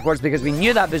sends you backwards because we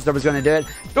knew that booster was going to do it.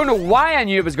 Don't know why I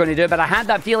knew it was going to do it, but I had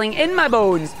that feeling in my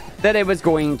bones that it was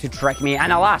going to trick me,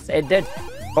 and alas, it did.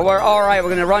 But we're alright, we're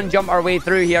going to run, jump our way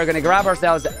through here. We're going to grab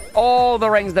ourselves all the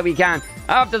rings that we can.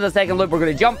 After the second loop, we're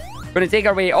going to jump. We're going to take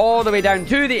our way all the way down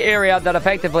to the area that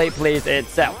effectively plays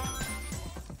itself.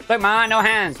 Look, man, no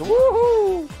hands.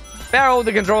 Woohoo! Better hold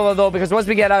the controller, though, because once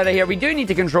we get out of here, we do need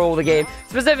to control the game.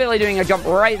 Specifically, doing a jump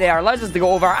right there allows us to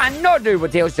go over and not do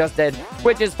what Tails just did,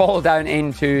 which is fall down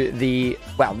into the,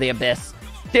 well, the abyss.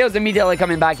 Tails immediately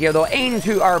coming back here, though,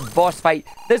 into our boss fight.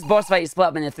 This boss fight is split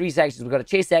up into 3 sections. We've got a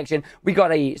chase section, we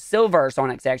got a silver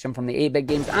Sonic section from the 8-bit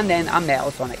games, and then a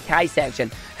metal Sonic Kai section.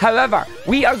 However,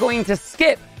 we are going to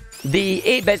skip the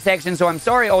 8-bit section, so I'm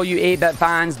sorry all you 8-bit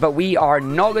fans, but we are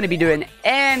not going to be doing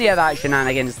any of that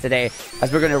shenanigans today,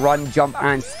 as we're going to run, jump,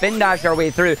 and spin dash our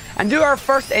way through, and do our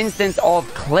first instance of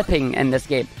clipping in this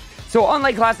game. So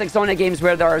unlike classic Sonic games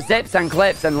where there are zips and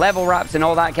clips and level wraps and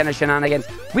all that kind of shenanigans,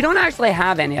 we don't actually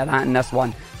have any of that in this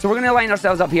one. So we're going to line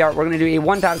ourselves up here. We're going to do a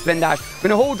one-tap spin dash. We're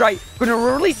going to hold right. We're going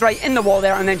to release right in the wall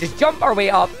there and then just jump our way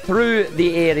up through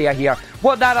the area here.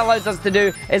 What that allows us to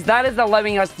do is that is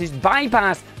allowing us to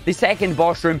bypass the second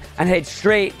boss room and head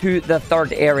straight to the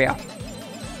third area.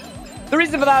 The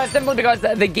reason for that is simply because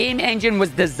the game engine was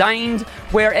designed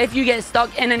where if you get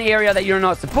stuck in an area that you're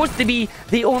not supposed to be,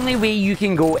 the only way you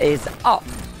can go is up.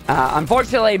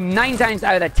 Unfortunately, 9 times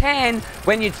out of 10,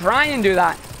 when you try and do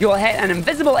that, you'll hit an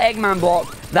invisible Eggman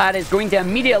block that is going to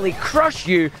immediately crush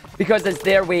you because it's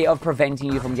their way of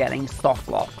preventing you from getting soft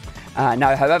locked.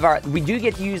 Now, however, we do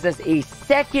get to use this a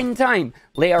second time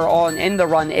later on in the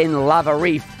run in Lava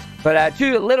Reef. But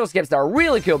 2 little skips that are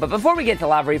really cool. But before we get to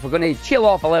Lava Reef, we're going to chill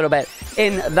off a little bit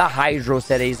in the Hydro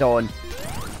City zone.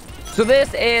 So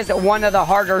this is one of the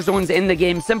harder zones in the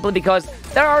game simply because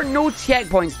there are no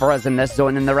checkpoints for us in this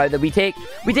zone in the route that we take.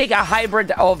 We take a hybrid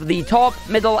of the top,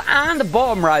 middle, and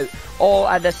bottom route all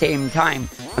at the same time.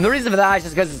 And the reason for that is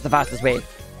just because it's the fastest way.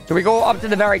 So we go up to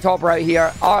the very top route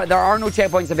here. There are no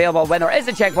checkpoints available. When there is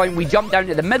a checkpoint, we jump down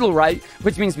to the middle route,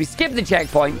 which means we skip the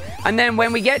checkpoint. And then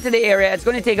when we get to the area, it's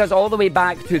going to take us all the way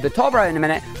back to the top route in a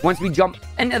minute. Once we jump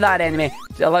into that enemy,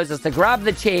 it allows us to grab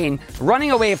the chain,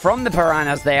 running away from the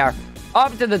piranhas there,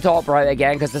 up to the top route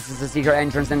again, because this is the secret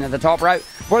entrance into the top route.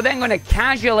 We're then going to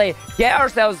casually get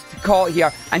ourselves caught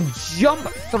here and jump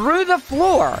through the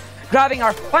floor, grabbing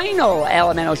our final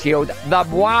elemental shield, the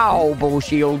Wow Bull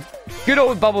Shield. Good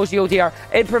old bubble shield here.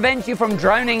 It prevents you from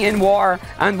drowning in water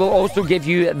and will also give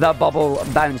you the bubble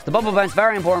bounce. The bubble bounce,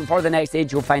 very important for the next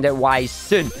stage. You'll find out why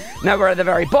soon. Now we're at the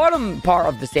very bottom part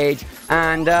of the stage.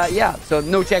 And yeah, so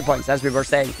no checkpoints, as we were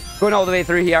saying. Going all the way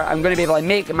through here, I'm going to be able to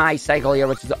make my cycle here,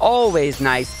 which is always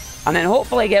nice. And then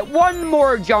hopefully get one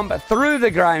more jump through the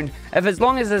ground. If as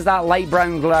long as it's that light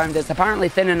brown ground, it's apparently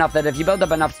thin enough that if you build up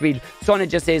enough speed,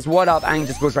 Sonic just says, what up, and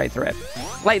just goes right through it.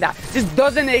 Like that. Just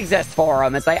doesn't exist for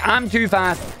him. It's like, I'm too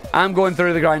fast, I'm going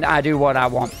through the ground, I do what I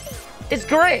want. It's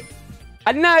great.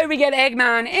 And now we get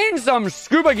Eggman in some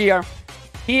scuba gear.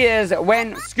 He is,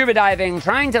 when scuba diving,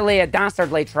 trying to lay a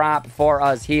dastardly trap for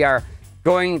us here.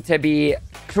 Going to be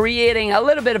creating a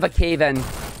little bit of a cave-in.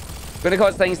 Going to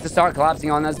cause things to start collapsing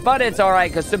on us, but it's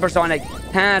alright because Supersonic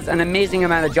has an amazing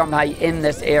amount of jump height in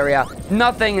this area.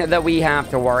 Nothing that we have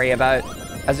to worry about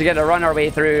as we get to run our way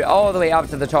through all the way up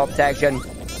to the top section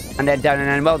and then down and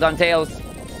in. Well done, Tails.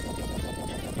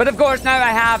 But of course, now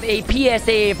I have a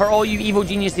PSA for all you evil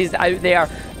geniuses out there.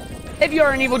 If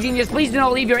you're an evil genius, please do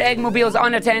not leave your eggmobiles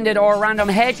unattended, or random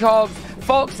hedgehogs,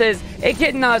 foxes,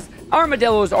 echidnas,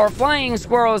 armadillos, or flying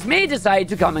squirrels may decide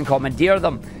to come and commandeer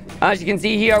them. As you can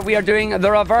see here, we are doing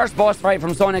the reverse boss fight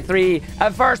from Sonic 3.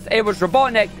 At first, it was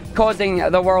Robotnik causing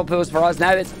the whirlpools for us.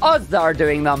 Now it's us that are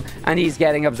doing them, and he's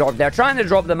getting absorbed. They're trying to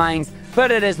drop the mines,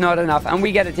 but it is not enough, and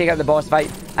we get to take out the boss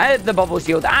fight out the bubble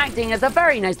shield, acting as a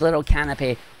very nice little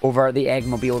canopy over the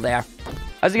eggmobile there.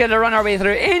 As we get to run our way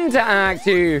through into Act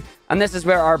 2, and this is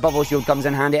where our bubble shield comes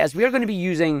in handy, as we are going to be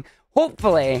using,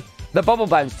 hopefully, the bubble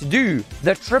bounce to do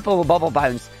the triple bubble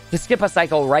bounce to skip a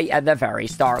cycle right at the very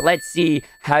start. Let's see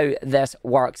how this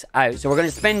works out. So we're going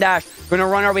to spin dash, we're going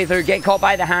to run our way through, get caught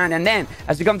by the hand, and then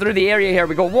as we come through the area here,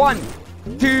 we go 1,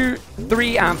 2,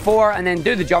 3, and 4, and then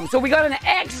do the jump. So we got an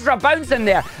extra bounce in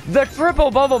there. The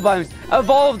triple bubble bounce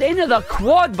evolved into the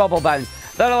quad bubble bounce.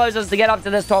 That allows us to get up to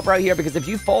this top route here, because if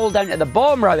you fall down to the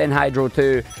bottom route in Hydro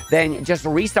 2, then just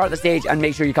restart the stage and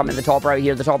make sure you come to the top route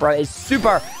here. The top route is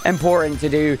super important to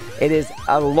do. It is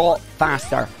a lot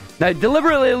faster. Now,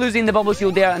 deliberately losing the bubble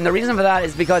shield there, and the reason for that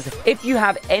is because if you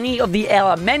have any of the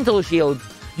elemental shields,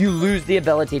 you lose the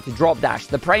ability to drop dash.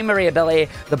 The primary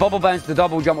ability, the bubble bounce, the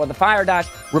double jump, or the fire dash,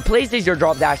 replaces your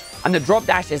drop dash, and the drop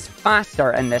dash is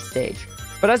faster in this stage.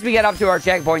 But as we get up to our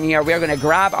checkpoint here, we are going to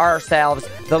grab ourselves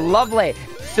the lovely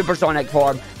Supersonic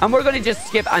form, and we're going to just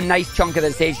skip a nice chunk of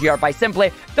the stage here by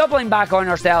simply doubling back on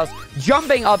ourselves,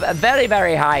 jumping up very,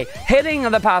 very high, hitting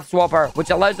the path swapper, which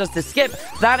allows us to skip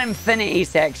that infinity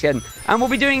section. And we'll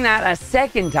be doing that a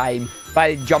second time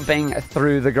by jumping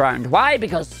through the ground. Why?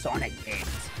 Because Sonic games.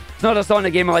 It's not a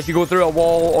Sonic game unless you go through a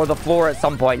wall or the floor at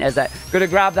some point, is it? Going to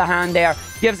grab the hand there,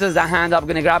 gives us a hand up.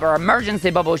 Going to grab our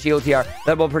emergency bubble shield here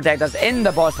that will protect us in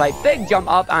the boss fight. Big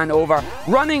jump up and over,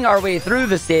 running our way through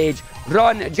the stage.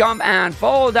 Run, jump, and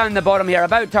fall down the bottom here.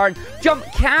 About turn, jump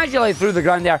casually through the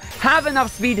ground there. Have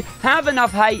enough speed, have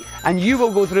enough height, and you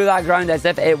will go through that ground as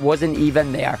if it wasn't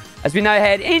even there. As we now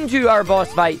head into our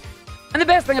boss fight. And the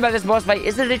best thing about this boss fight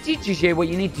is that it teaches you what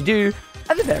you need to do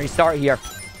at the very start here.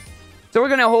 So we're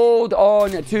going to hold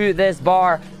on to this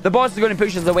bar. The boss is going to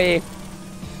push us away.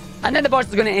 And then the boss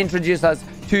is going to introduce us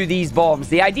to these bombs.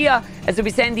 The idea is that we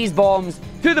send these bombs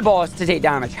to the boss to take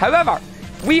damage. However,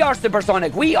 we are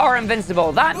supersonic. We are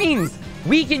invincible. That means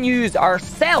we can use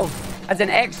ourselves as an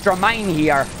extra mine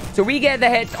here. So we get the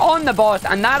hits on the boss,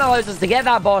 and that allows us to get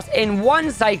that boss in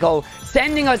one cycle,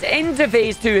 sending us into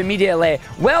phase 2 immediately.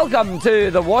 Welcome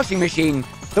to the washing machine.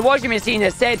 The washing machine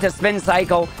is set to spin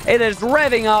cycle. It is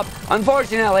revving up.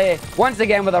 Unfortunately, once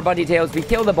again with our buddy Tails, we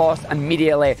kill the boss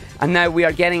immediately. And now we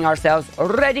are getting ourselves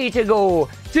ready to go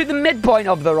to the midpoint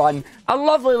of the run. A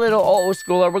lovely little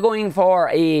auto-scroller. We're going for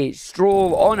a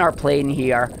stroll on our plane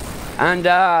here. And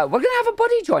we're going to have a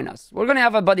buddy join us. We're going to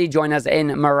have a buddy join us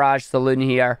in Mirage Saloon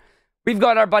here. We've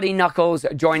got our buddy Knuckles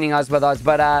joining us with us.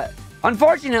 But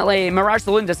unfortunately, Mirage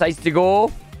Saloon decides to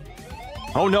go.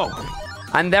 Oh, no.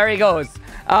 And there he goes.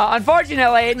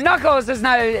 Unfortunately, Knuckles is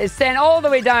now sent all the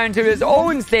way down to his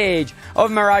own stage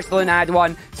of Mirage Saloon Ad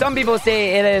 1. Some people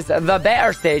say it is the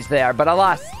better stage there, but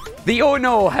alas, the oh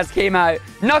no has came out.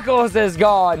 Knuckles is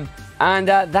gone, and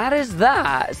that is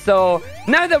that. So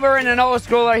now that we're in an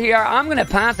auto-scroller here, I'm going to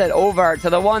pass it over to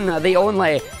the one, the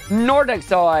only, Nordic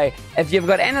Soy. If you've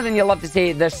got anything you'd love to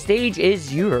say, the stage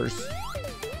is yours.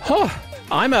 Huh.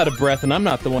 I'm out of breath, and I'm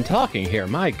not the one talking here.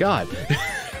 My God.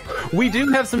 We do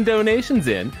have some donations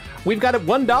in. We've got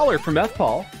 $1 from F.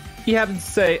 Paul. He happens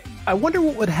to say, I wonder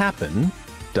what would happen, ...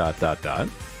 Then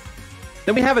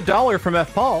we have $1 from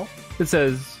F. Paul that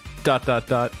says, ...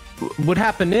 would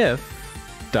happen if, ...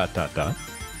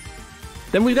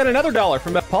 Then we've got another $1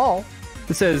 from F. Paul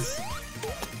that says, ...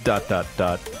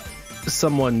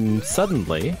 someone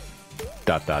suddenly, ...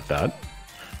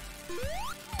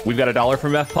 We've got $1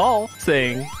 from F. Paul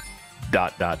saying, ...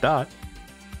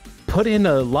 Put in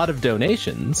a lot of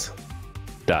donations, ...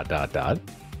 And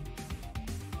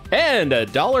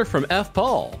 $1 from F.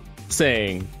 Paul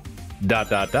saying, ...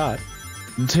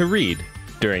 to read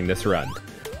during this run.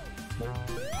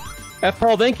 F.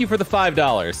 Paul, thank you for the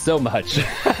 $5 so much.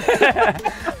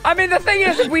 I mean, the thing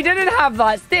is, if we didn't have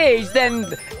that stage, then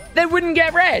they wouldn't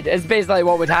get read, is basically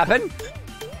what would happen.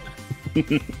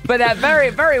 But very,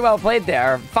 very well played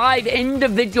there. 5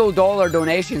 individual dollar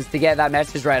donations to get that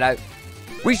message right out.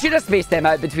 We should have spaced them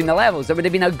out between the levels. It would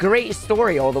have been a great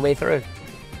story all the way through.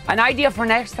 An idea for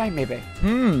next time, maybe.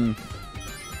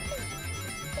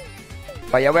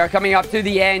 But yeah, we're coming up to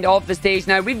the end of the stage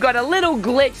now. We've got a little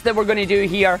glitch that we're going to do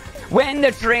here. When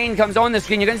the train comes on the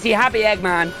screen, you're going to see Happy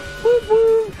Eggman. Woo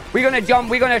woo. We're going to jump.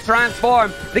 We're going to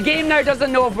transform. The game now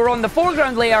doesn't know if we're on the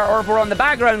foreground layer or if we're on the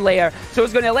background layer. So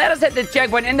it's going to let us hit the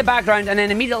checkpoint in the background and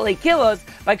then immediately kill us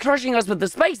by crushing us with the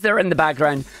spikes that are in the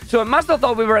background. So it must have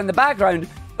thought we were in the background,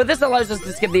 but this allows us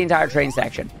to skip the entire train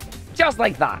section. Just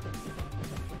like that.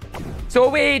 So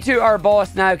away to our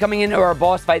boss now, coming into our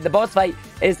boss fight. The boss fight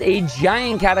is a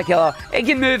giant caterpillar. It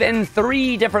can move in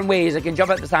 3 different ways. It can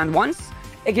jump out the sand once,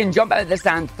 it can jump out the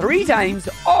sand 3 times,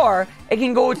 or it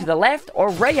can go to the left or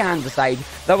right hand side.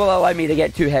 That will allow me to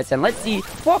get 2 hits. And let's see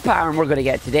what pattern we're going to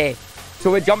get today.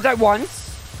 So it jumped out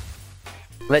once.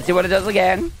 Let's see what it does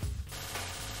again.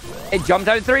 It jumped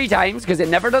out 3 times because it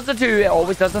never does a 2. It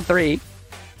always does a 3.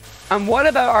 And what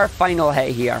about our final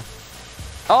hit here?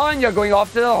 Oh, and you're going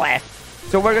off to the left.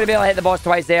 So we're going to be able to hit the boss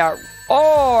twice there.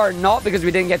 Or not, because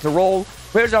we didn't get to roll.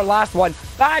 Where's our last one?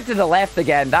 Back to the left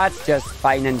again. That's just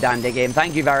fine and dandy game.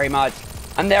 Thank you very much.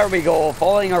 And there we go,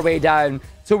 falling our way down.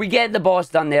 So we get the boss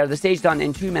done there. The stage done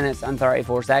in 2 minutes and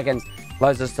 34 seconds.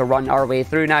 Allows us to run our way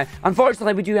through now.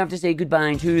 Unfortunately, we do have to say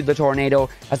goodbye to the tornado,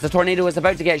 as the tornado is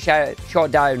about to get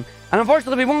shot down. And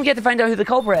unfortunately, we won't get to find out who the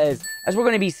culprit is, as we're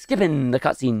going to be skipping the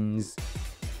cutscenes.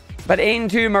 But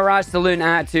into Mirage Saloon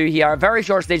at 2 here. A very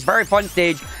short stage, very fun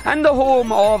stage, and the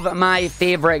home of my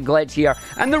favorite glitch here.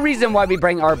 And the reason why we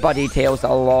bring our buddy Tails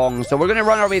along. So we're going to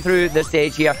run our way through the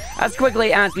stage here as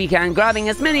quickly as we can, grabbing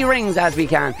as many rings as we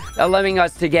can, allowing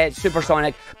us to get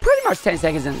supersonic pretty much 10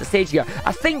 seconds into the stage here.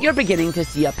 I think you're beginning to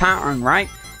see a pattern, right?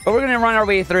 But we're going to run our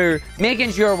way through,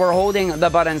 making sure we're holding the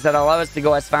buttons that allow us to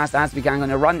go as fast as we can. Going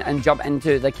to run and jump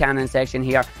into the cannon section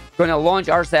here. Going to launch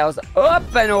ourselves up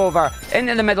and over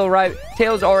into the middle route.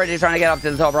 Tails already trying to get up to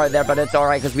the top right there, but it's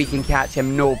alright because we can catch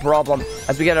him, no problem.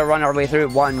 As we get to run our way through,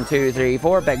 1, 2, 3,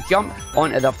 4, big jump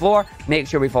onto the floor. Make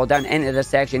sure we fall down into this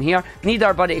section here. Need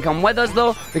our buddy to come with us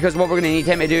though, because what we're going to need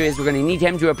him to do is we're going to need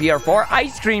him to appear for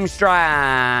ice cream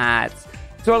strats.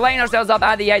 So we're lining ourselves up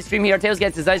at the ice cream here. Tails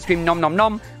gets his ice cream, nom nom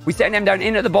nom. We send him down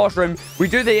into the boss room. We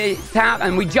do the tap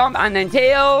and we jump, and then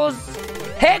Tails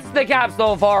hits the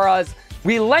capsule for us.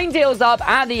 We line Tails up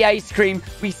at the ice cream.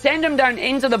 We send him down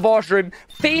into the boss room,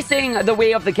 facing the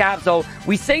way of the capsule.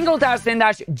 We single dash, spin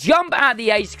dash, jump at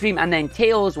the ice cream, and then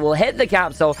Tails will hit the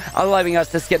capsule, allowing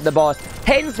us to skip the boss.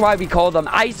 Hence why we call them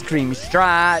ice cream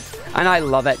strats, and I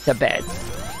love it to bits.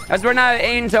 As we're now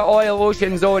into Oil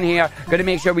Ocean Zone here, going to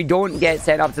make sure we don't get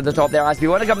sent up to the top there, as we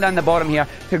want to come down the bottom here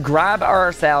to grab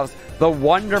ourselves the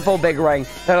wonderful big ring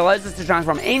that allows us to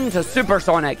transform into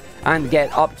supersonic and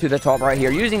get up to the top right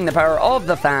here, using the power of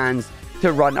the fans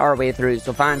to run our way through.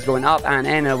 So fans going up and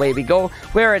in, and away we go.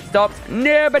 Where it stops,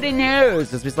 nobody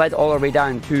knows, as we slide all our way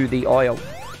down to the oil.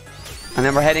 And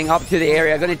then we're heading up to the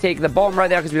area. Going to take the bomb right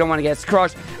there because we don't want to get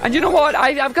crushed. And you know what?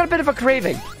 I've got a bit of a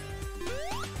craving.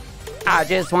 I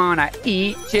just wanna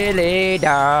eat chili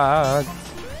dogs.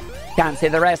 Can't say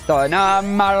the rest on a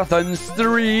marathon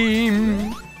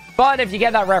stream. But if you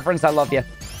get that reference, I love you.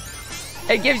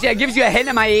 It gives you a hint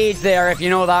of my age there if you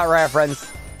know that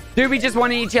reference. Do we just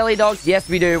want to eat chili dogs? Yes,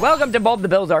 we do. Welcome to Bob the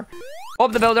Builder.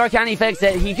 Bob the Builder, can he fix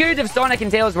it? He could if Sonic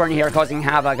and Tails weren't here causing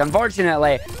havoc.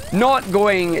 Unfortunately, not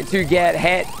going to get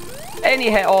hit.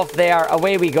 Any hit off there,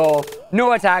 away we go.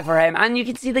 No attack for him. And you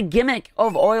can see the gimmick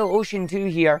of Oil Ocean 2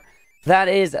 here. That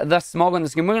is the smog on the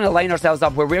screen. We're going to line ourselves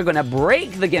up where we're going to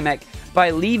break the gimmick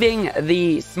by leaving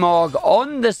the smog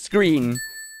on the screen.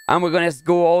 And we're going to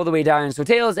go all the way down. So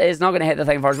Tails is not going to hit the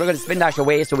thing first. We're going to spin dash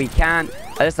away so we can't.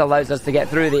 This allows us to get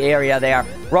through the area there.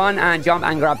 Run and jump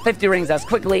and grab 50 rings as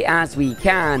quickly as we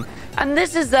can. And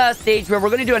this is a stage where we're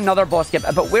going to do another boss skip,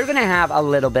 but we're going to have a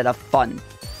little bit of fun.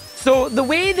 So the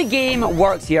way the game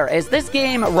works here is this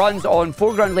game runs on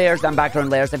foreground layers and background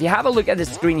layers. If you have a look at the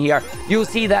screen here, you'll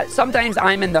see that sometimes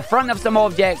I'm in the front of some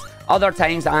objects, other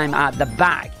times I'm at the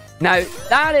back. Now,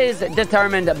 that is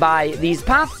determined by these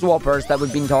path swappers that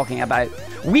we've been talking about.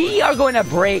 We are going to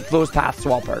break those path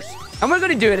swappers, and we're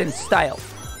going to do it in style.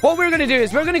 What we're going to do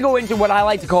is we're going to go into what I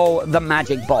like to call the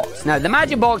magic box. Now, the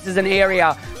magic box is an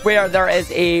area where there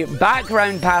is a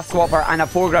background path swapper and a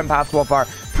foreground path swapper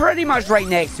pretty much right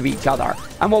next to each other.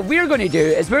 And what we're going to do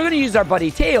is we're going to use our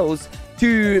buddy Tails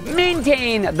to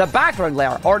maintain the background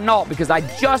layer, or not, because I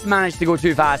just managed to go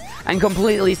too fast and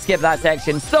completely skip that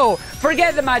section. So,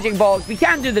 forget the magic box. We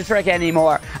can't do the trick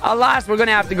anymore. Alas, we're going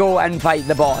to have to go and fight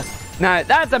the boss. Now,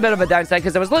 that's a bit of a downside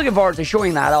because I was looking forward to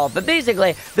showing that off. But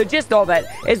basically, the gist of it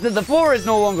is that the floor is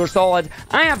no longer solid.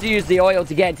 I have to use the oil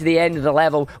to get to the end of the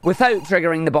level without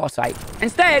triggering the boss fight.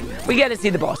 Instead, we get to see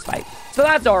the boss fight. So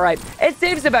that's alright. It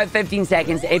saves about 15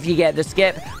 seconds if you get the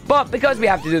skip. But because we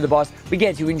have to do the boss, we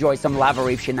get to enjoy some lava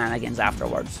reef shenanigans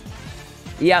afterwards.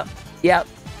 Yep.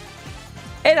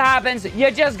 It happens. You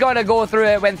just gotta go through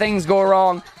it when things go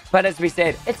wrong. But as we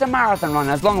said, it's a marathon run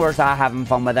as long as we're having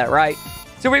fun with it, right?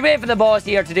 So we wait for the boss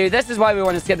here to do. This is why we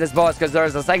want to skip this boss, because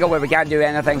there's a cycle where we can't do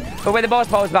anything. But when the boss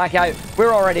pops back out,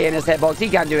 we're already in his hitbox. He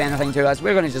can't do anything to us.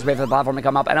 We're going to just wait for the platform to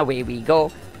come up, and away we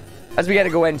go. As we get to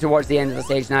go in towards the end of the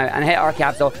stage now and hit our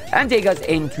capsule and take us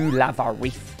into Lava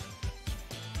Reef.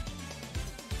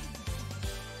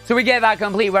 So we get that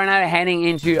complete. We're now heading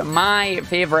into my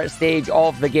favorite stage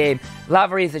of the game.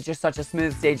 Lava Reef is just such a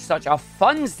smooth stage, such a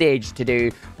fun stage to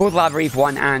do, both Lava Reef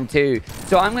 1 and 2.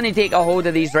 So I'm going to take a hold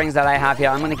of these rings that I have here.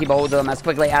 I'm going to keep a hold of them as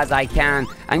quickly as I can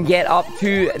and get up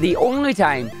to the only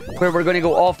time where we're going to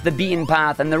go off the beaten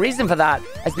path. And the reason for that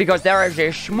is because there is a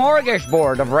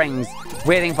smorgasbord of rings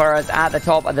waiting for us at the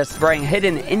top of the spring,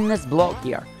 hidden in this block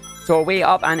here. So way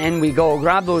up and in we go.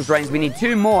 Grab those rings. We need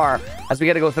 2 more as we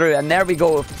got to go through. And there we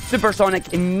go.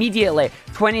 Supersonic immediately.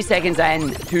 20 seconds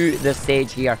into the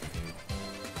stage here.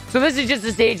 So this is just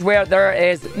a stage where there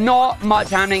is not much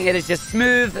happening. It is just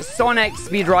smooth Sonic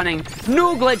speedrunning.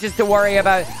 No glitches to worry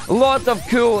about. Lots of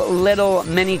cool little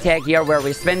mini tech here where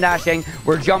we're spin dashing,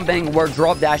 we're jumping, we're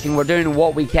drop dashing, we're doing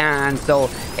what we can. So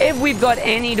if we've got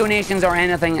any donations or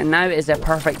anything, now is a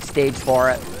perfect stage for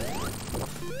it.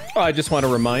 I just want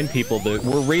to remind people that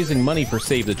we're raising money for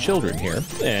Save the Children here,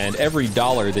 and every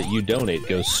dollar that you donate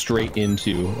goes straight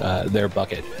into their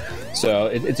bucket. So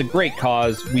it's a great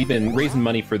cause. We've been raising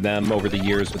money for them over the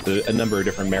years with a number of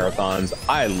different marathons.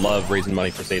 I love raising money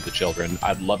for Save the Children.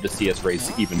 I'd love to see us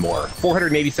raise even more.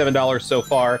 $487 so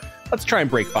far. Let's try and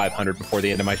break 500 before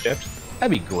the end of my shift.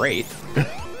 That'd be great.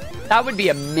 That would be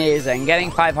amazing.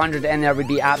 Getting 500 in there would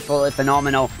be absolutely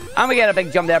phenomenal. And we get a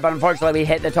big jump there, but unfortunately we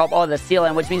hit the top of the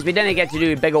ceiling, which means we didn't get to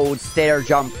do a big old stair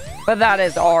jump. But that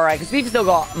is alright, because we've still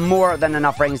got more than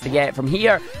enough rings to get from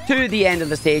here to the end of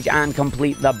the stage and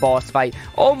complete the boss fight.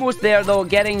 Almost there though,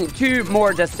 getting 2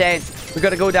 more descents. We've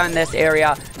got to go down this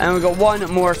area, and we've got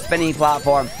 1 more spinny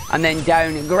platform. And then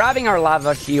down, grabbing our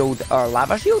lava shield. Or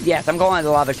lava shield? Yes, I'm calling it the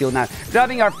lava shield now.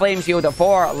 Grabbing our flame shield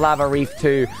for Lava Reef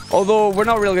 2. Although, we're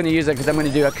not really going to use it, because I'm going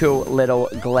to do a cool little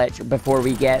glitch before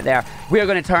we get there. We are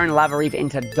going to turn Lava Reef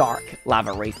into Dark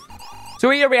Lava Reef. So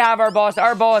here we have our boss.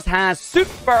 Our boss has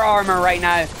super armor right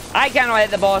now. I cannot hit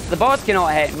the boss. The boss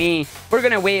cannot hit me. We're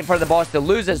going to wait for the boss to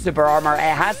lose its super armor. It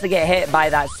has to get hit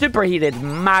by that superheated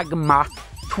magma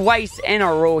twice in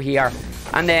a row here.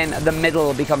 And then the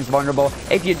middle becomes vulnerable.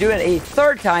 If you do it a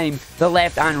 3rd time, the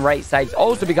left and right sides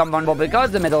also become vulnerable.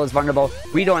 Because the middle is vulnerable,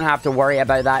 we don't have to worry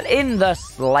about that in the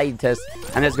slightest.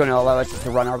 And it's going to allow us just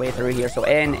to run our way through here. So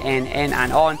in,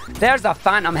 and on. There's a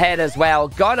phantom head as well.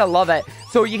 Gotta love it.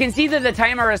 So you can see that the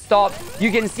timer has stopped.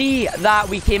 You can see that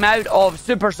we came out of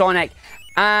Supersonic.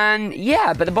 And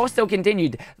yeah, but the boss still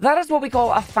continued. That is what we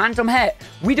call a phantom hit.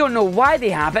 We don't know why they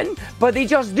happen, but they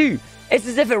just do. It's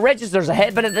as if it registers a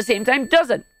hit, but at the same time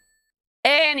doesn't.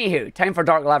 Anywho, time for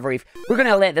Dark Lava Reef. We're going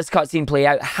to let this cutscene play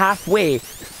out halfway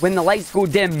when the lights go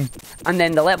dim and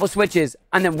then the level switches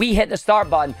and then we hit the start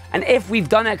button. And if we've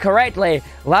done it correctly,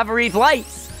 Lava Reef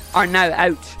lights are now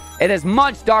out. It is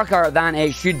much darker than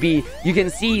it should be. You can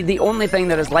see the only thing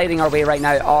that is lighting our way right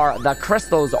now are the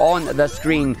crystals on the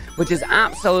screen, which is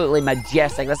absolutely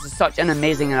majestic. This is such an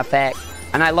amazing effect.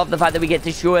 And I love the fact that we get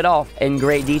to show it off in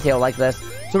great detail like this.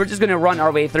 So we're just going to run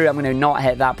our way through. I'm going to not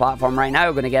hit that platform right now.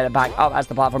 We're going to get it back up as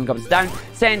the platform comes down.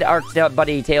 Send our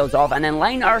buddy Tails off. And then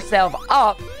line ourselves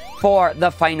up for the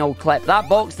final clip. That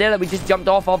box there that we just jumped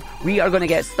off of, we are going to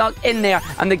get stuck in there.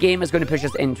 And the game is going to push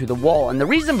us into the wall. And the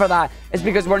reason for that is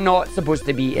because we're not supposed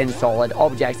to be in solid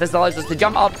objects. This allows us to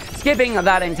jump up, skipping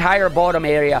that entire bottom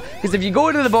area. Because if you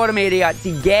go to the bottom area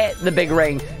to get the big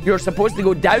ring, you're supposed to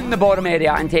go down the bottom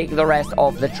area and take the rest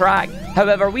of the track.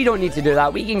 However, we don't need to do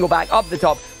that. We can go back up the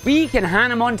top. We can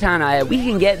Hannah Montana it. We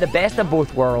can get the best of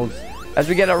both worlds as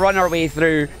we get to run our way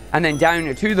through and then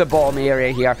down to the bottom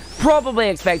area here. Probably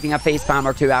expecting a facepalm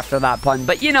or 2 after that pun.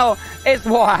 But you know, it's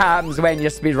what happens when you're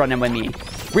speedrunning with me.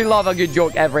 We love a good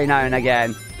joke every now and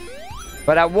again.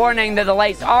 But a warning that the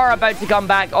lights are about to come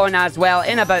back on as well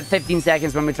in about 15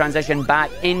 seconds when we transition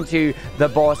back into the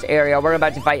boss area. We're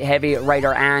about to fight Heavy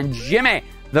Rider and Jimmy,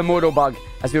 the Motobug,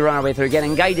 as we run our way through,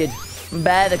 getting guided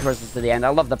by the crystals to the end. I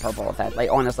love the purple effect. Like,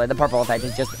 honestly, the purple effect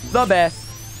is just the best.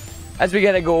 As we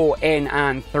get to go in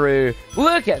and through.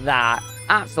 Look at that.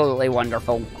 Absolutely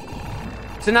wonderful.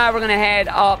 So now we're going to head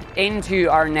up into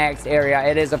our next area.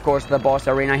 It is, of course, the boss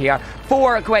arena here.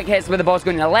 4 quick hits with the boss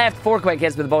going to the left, 4 quick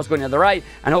hits with the boss going to the right,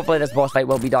 and hopefully this boss fight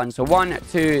will be done. So 1,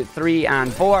 2, 3,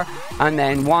 and 4, and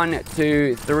then 1,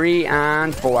 2, 3,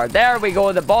 and 4. There we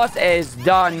go. The boss is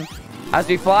done. As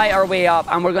we fly our way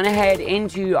up, and we're going to head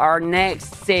into our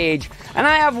next stage. And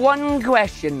I have one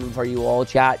question for you all,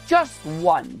 chat. Just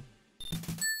one.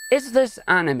 Is this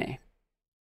anime?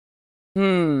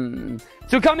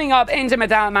 So coming up into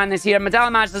Metallic Madness here,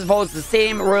 Metallic Madness follows the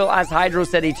same rule as Hydro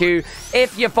City 2.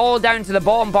 If you fall down to the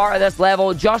bottom part of this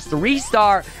level, just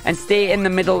restart and stay in the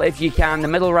middle if you can. The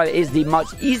middle route is the much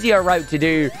easier route to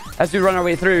do as we run our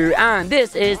way through. And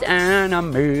this is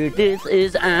anime. This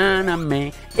is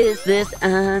anime. Is this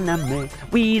anime?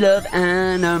 We love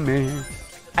anime.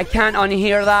 I can't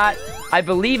unhear that. I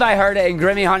believe I heard it in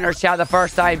Grimmy Hunter's chat the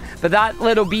first time, but that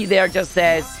little beat there just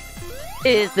says,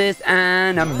 is this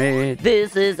anime?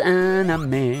 This is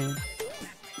anime.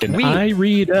 Can I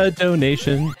read a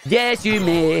donation? Yes, you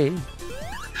may.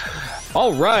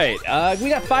 All right. We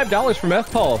got $5 from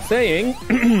F. Paul saying,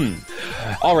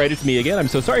 all right, it's me again. I'm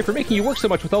so sorry for making you work so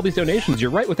much with all these donations.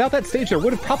 You're right. Without that stage, there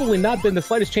would have probably not been the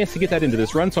slightest chance to get that into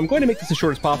this run. So I'm going to make this as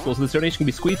short as possible so this donation can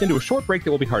be squeezed into a short break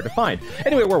that will be hard to find.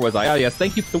 Anyway, where was I? Oh, yes.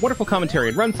 Thank you for the wonderful commentary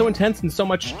and run so intense and so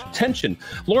much tension.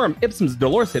 Lorem Ipsum's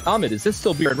Dolores hit Ahmed. Is this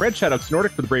still Beer and Red? Shout out to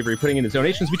Nordic for the bravery putting in his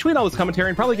donations between all this commentary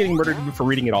and probably getting murdered for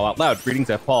reading it all out loud. Greetings,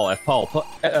 F. Paul. F. Paul.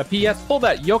 P.S. Pull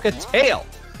that Yoka tail.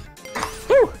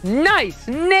 Whew, nice!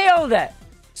 Nailed it!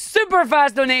 Super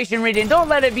fast donation reading. Don't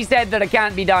let it be said that it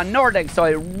can't be done. Nordic,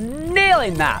 so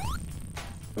nailing that.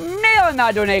 Nailing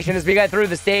that donation as we get through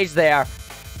the stage there.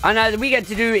 And we get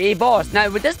to do a boss. Now,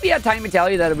 would this be a time to tell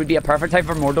you that it would be a perfect time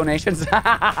for more donations?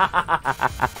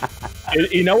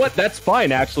 You know what? That's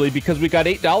fine, actually, because we got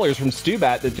 $8 from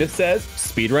Stubat that just says,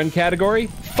 speedrun category,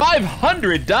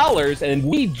 $500, and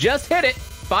we just hit it.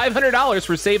 $500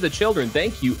 for Save the Children.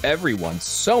 Thank you, everyone,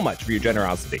 so much for your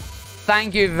generosity.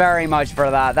 Thank you very much for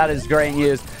that. That is great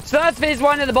news. So that's phase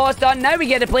 1 of the boss done. Now we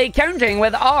get to play counting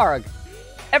with Arg.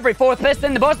 Every 4th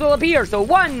piston, the boss will appear. So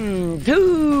 1,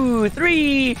 2,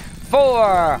 3,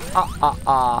 4.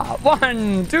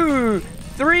 1, 2,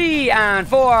 3, and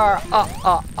 4.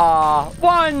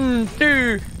 1,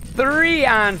 2, 3,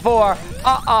 and 4.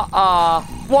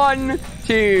 1,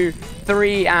 2,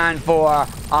 3, and 4.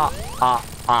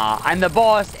 And the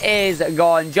boss is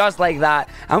gone just like that.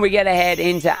 And we get ahead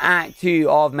into Act 2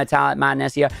 of Metallic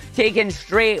Madness here. Taken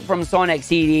straight from Sonic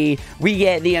CD, we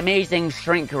get the amazing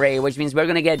Shrink Ray, which means we're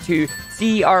going to get to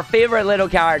see our favorite little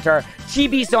character,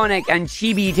 Chibi Sonic and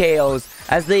Chibi Tails,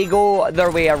 as they go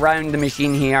their way around the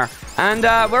machine here. And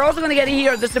we're also going to get to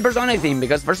hear the Supersonic theme,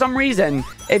 because for some reason,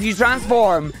 if you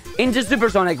transform into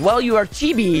Supersonic while you are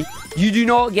Chibi, you do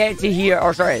not get to hear,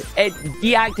 or sorry, it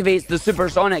deactivates the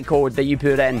Supersonic code that you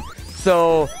put in.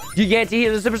 So you get to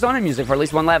hear the Supersonic music for at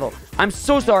least one level. I'm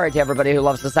so sorry to everybody who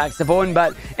loves the saxophone,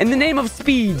 but in the name of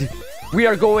speed, we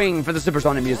are going for the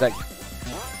Supersonic music.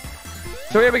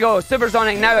 So here we go.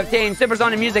 Supersonic now obtained.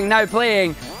 Supersonic music now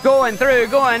playing. Going through,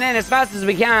 going in as fast as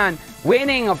we can.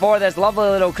 Waiting for this lovely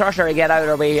little crusher to get out of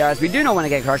our way here, as we do not want to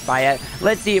get crushed by it.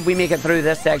 Let's see if we make it through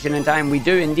this section in time. We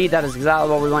do indeed. That is exactly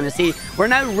what we want to see. We're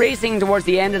now racing towards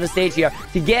the end of the stage here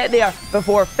to get there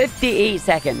before 58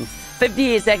 seconds.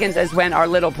 58 seconds is when our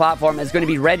little platform is going to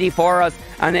be ready for us,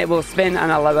 and it will spin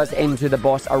and allow us into the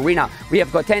boss arena. We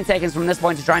have got 10 seconds from this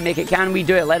point to try and make it. Can we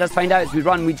do it? Let us find out as we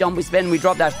run, we jump, we spin, we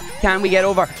drop dash. Can we get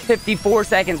over 54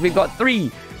 seconds? We've got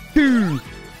 3, 2,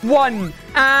 1,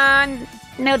 and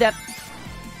nailed it.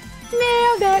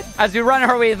 Nailed it. As we run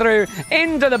our way through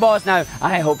into the boss now.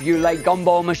 I hope you like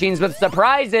gumball machines with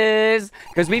surprises,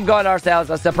 because we've got ourselves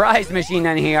a surprise machine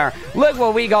in here. Look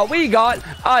what we got. We got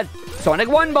a Sonic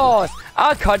 1 boss,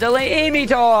 a cuddly Amy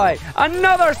toy,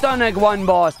 another Sonic 1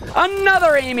 boss,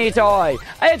 another Amy toy.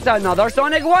 It's another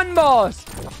Sonic 1 boss.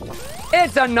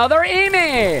 It's another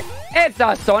Amy. It's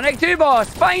a Sonic 2 boss,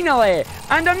 finally.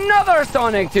 And another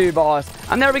Sonic 2 boss.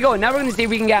 And there we go. Now we're going to see if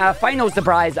we can get a final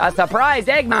surprise. A surprise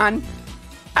Eggman.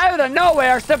 Out of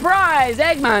nowhere, surprise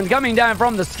Eggman coming down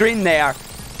from the screen there.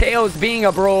 Tails being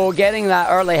a bro, getting that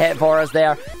early hit for us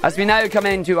there. As we now come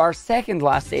into our second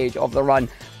last stage of the run.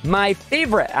 My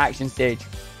favorite action stage.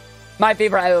 My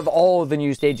favorite out of all the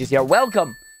new stages here.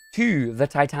 Welcome to the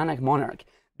Titanic Monarch.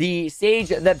 The stage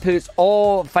that puts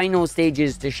all final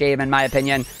stages to shame, in my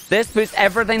opinion. This puts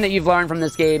everything that you've learned from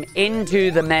this game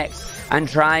into the mix and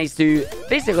tries to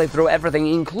basically throw everything,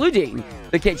 including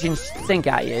the kitchen sink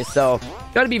at you. So,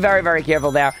 got to be very, very careful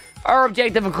there. Our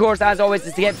objective, of course, as always,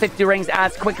 is to get 50 rings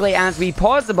as quickly as we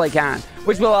possibly can.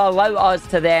 which will allow us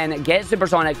to then get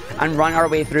supersonic and run our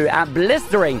way through at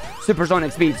blistering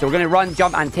supersonic speed. So we're going to run,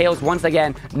 jump, and tails once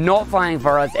again. Not flying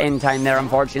for us in time there,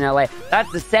 unfortunately.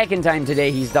 That's the second time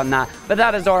today he's done that. But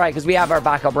that is alright, because we have our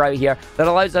backup route here that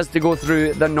allows us to go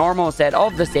through the normal set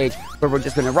of the stage, where we're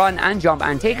just going to run and jump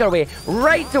and take our way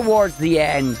right towards the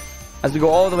end. As we go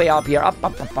all the way up here, up,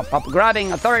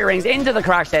 grabbing 30 rings into the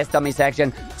crash test dummy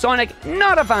section. Sonic,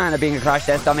 not a fan of being a crash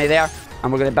test dummy there.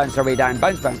 And we're going to bounce our way down.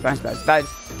 Bounce.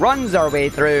 Runs our way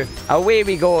through. Away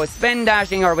we go. Spin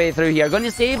dashing our way through here. Going to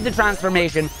save the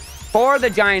transformation for the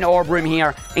giant orb room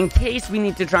here in case we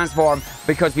need to transform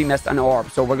because we missed an orb.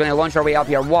 So we're going to launch our way up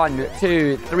here. 1,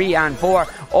 2, 3, and 4.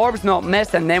 Orbs not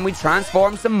missed, and then we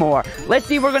transform some more. Let's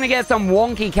see if we're going to get some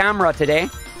wonky camera today.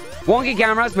 Wonky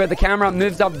cameras where the camera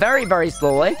moves up very, very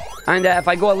slowly. And if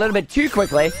I go a little bit too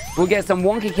quickly, we'll get some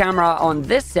wonky camera on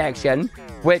this section,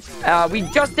 which we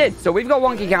just did. So we've got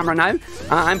wonky camera now.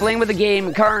 I'm playing with the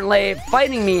game currently,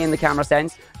 fighting me in the camera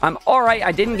sense. I'm alright.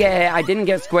 I didn't get hit. I didn't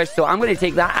get squished. So I'm going to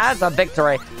take that as a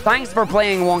victory. Thanks for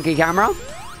playing, wonky camera.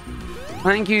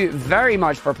 Thank you very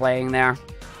much for playing there.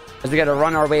 As we got to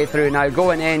run our way through now,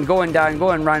 going in, going down,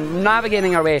 going round,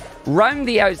 navigating our way round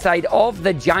the outside of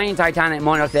the giant Titanic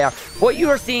Monarch there. What you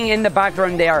are seeing in the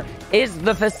background there is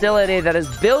the facility that is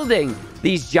building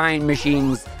these giant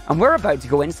machines, and we're about to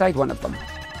go inside one of them.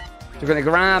 So we're going to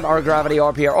grab our gravity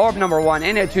orb here. Orb number 1,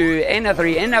 in a 2, in a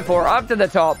 3, in a 4, up to the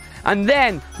top, and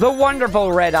then the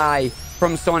wonderful red eye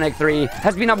from Sonic 3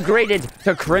 has been upgraded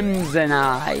to Crimson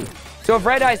Eye. So if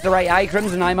red eye is the right eye,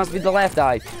 Crimson Eye must be the left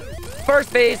eye.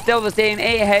 First phase, still the same.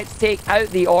 8 hits, take out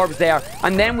the orbs there.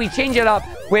 And then we change it up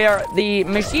where the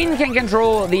machine can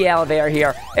control the elevator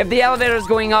here. If the elevator is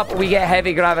going up, we get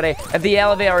heavy gravity. If the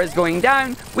elevator is going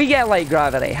down, we get light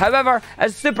gravity. However,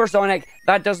 as Supersonic,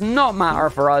 that does not matter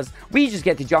for us. We just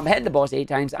get to jump, hit the boss 8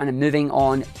 times, and moving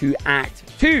on to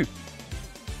Act 2.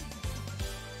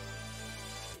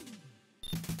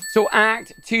 So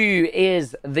Act 2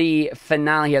 is the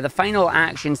finale here, the final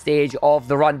action stage of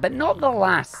the run, but not the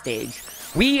last stage.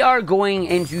 We are going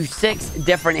into 6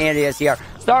 different areas here.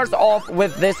 Starts off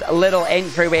with this little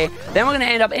entryway. Then we're going to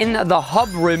end up in the hub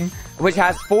room, which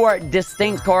has 4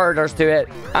 distinct corridors to it.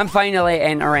 And finally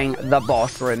entering the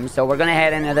boss room. So we're going to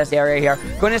head into this area here.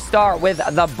 Going to start with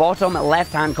the bottom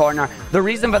left-hand corner. The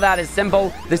reason for that is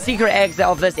simple. The secret exit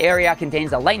of this area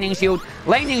contains a lightning shield.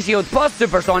 Lightning shield plus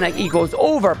supersonic equals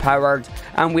overpowered.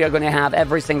 And we are going to have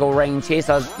every single ring chase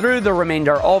us through the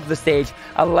remainder of the stage,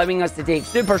 allowing us to take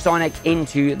supersonic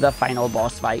into the final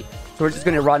boss fight. So we're just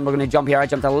going to run. We're going to jump here. I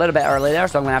jumped a little bit early there,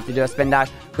 so I'm going to have to do a spin dash.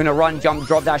 Going to run, jump,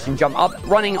 drop dash, and jump up.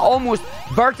 Running almost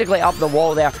vertically up the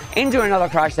wall there into another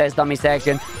crash test dummy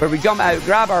section where we jump out,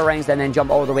 grab our rings, and then jump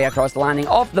all the way across, landing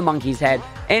off the monkey's head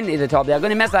into the top there.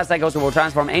 Going to miss that cycle, so we'll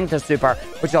transform into super,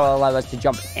 which will allow us to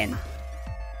jump in.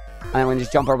 And we're going to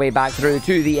just jump our way back through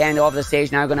to the end of the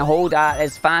stage now. Going to hold that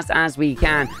as fast as we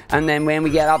can. And then when we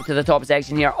get up to the top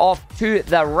section here, off to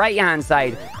the right-hand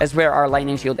side is where our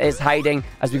lightning shield is hiding.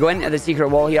 As we go into the secret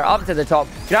wall here, up to the top,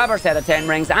 grab our set of 10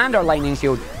 rings and our lightning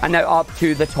shield. And now up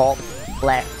to the top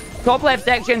left. Top left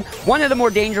section, one of the more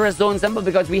dangerous zones, simply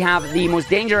because we have the most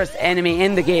dangerous enemy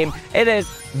in the game. It is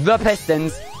the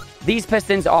pistons. These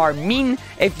pistons are mean.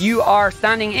 If you are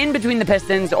standing in between the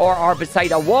pistons or are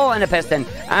beside a wall and a piston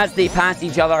as they pass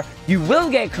each other, you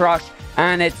will get crushed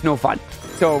and it's no fun.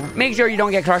 So make sure you don't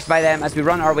get crushed by them as we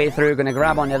run our way through. Going to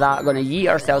grab onto that. Going to yeet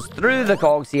ourselves through the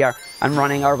cogs here and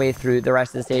running our way through the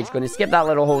rest of the stage. Going to skip that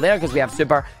little hole there because we have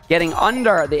super. Getting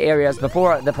under the areas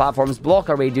before the platforms, block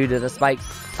our way due to the spikes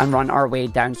and run our way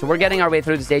down. So we're getting our way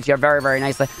through the stage here very, very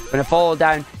nicely. Going to fall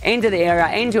down into the area,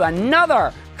 into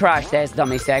another crash test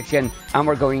dummy section, and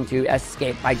we're going to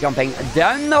escape by jumping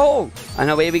down the hole,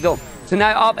 and away we go. So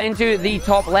now up into the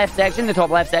top left section. The top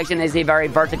left section is a very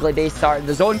vertically based start of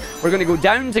the zone. We're going to go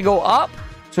down to go up.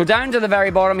 So down to the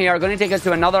very bottom here, going to take us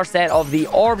to another set of the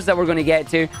orbs that we're going to get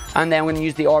to, and then we're going to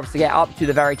use the orbs to get up to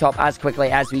the very top as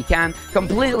quickly as we can,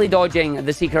 completely dodging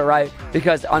the secret route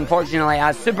because unfortunately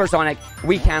as Supersonic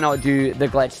we cannot do the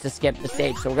glitch to skip the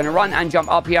stage. So we're going to run and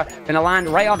jump up here, going to land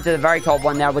right up to the very top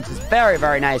one there, which is very,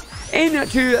 very nice.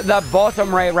 Into the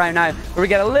bottom right now, where we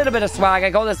get a little bit of swag.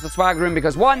 I call this the swag room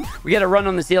because 1, we get to run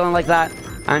on the ceiling like that,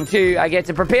 and 2, I get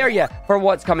to prepare you for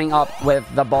what's coming up with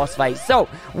the boss fight. So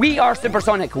we are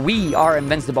Supersonic, we are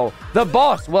invincible. The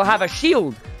boss will have a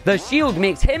shield. The shield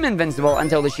makes him invincible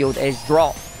until the shield is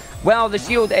dropped. Well, the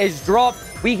shield is dropped,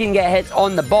 we can get hits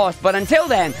on the boss, but until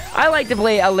then, I like to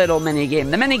play a little mini game.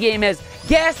 The mini game is,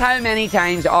 guess how many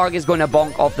times Arg is going to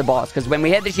bonk off the boss, because when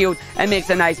we hit the shield, it makes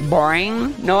a nice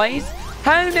boing noise.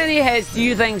 How many hits do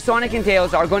you think Sonic and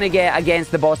Tails are going to get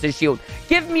against the boss's shield?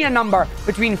 Give me a number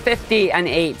between 50 and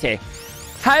 80.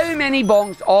 How many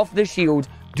bonks off the shield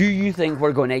do you think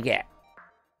we're going to get?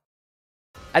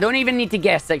 I don't even need to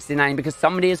guess 69 because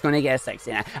somebody is going to guess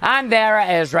 69. And there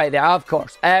it is right there, of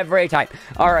course, every time.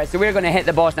 All right, so we're going to hit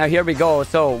the boss now. Here we go.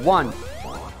 So, 1.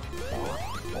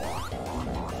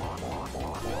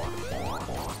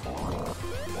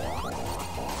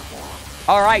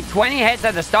 All right, 20 hits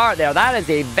at the start there. That is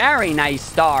a very nice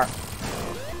start.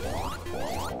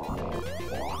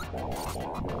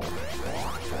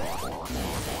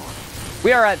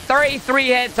 We are at 33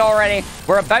 hits already.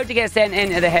 We're about to get sent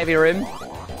into the heavy room.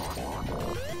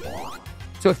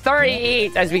 So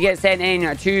 38 as we get sent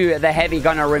in to the heavy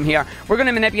gunner room here. We're going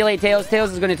to manipulate Tails.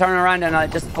 Tails is going to turn around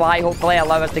and just fly, hopefully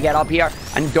allow us to get up here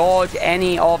and dodge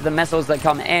any of the missiles that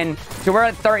come in. So we're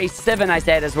at 37, I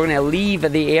said, as we're going to leave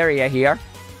the area here.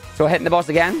 So hitting the boss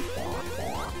again.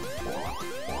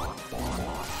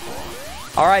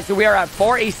 All right, so we are at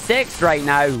 46 right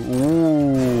now.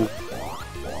 Ooh.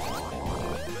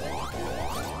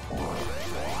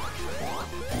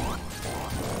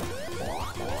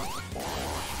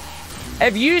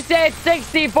 If you said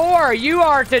 64, you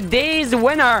are today's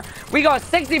winner. We got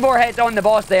 64 hits on the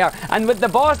boss there. And with the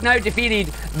boss now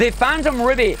defeated, the Phantom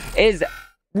Ruby is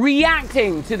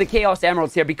reacting to the Chaos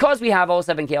Emeralds here. Because we have all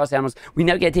 7 Chaos Emeralds, we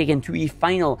now get taken to a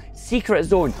final secret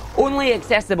zone, only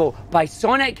accessible by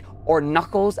Sonic or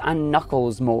Knuckles and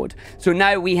Knuckles mode. So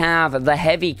now we have the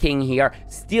Heavy King here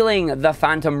stealing the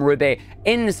Phantom Ruby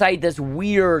inside this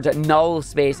weird null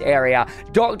space area.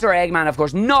 Dr. Eggman, of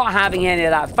course, not having any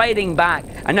of that, fighting back.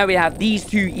 And now we have these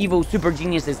 2 evil super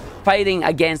geniuses fighting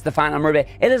against the Phantom Ruby.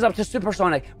 It is up to Super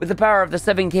Sonic with the power of the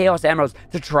 7 Chaos Emeralds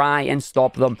to try and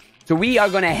stop them. So we are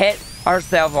going to hit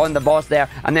ourselves on the boss there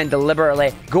and then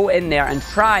deliberately go in there and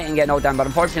try and get knocked down. But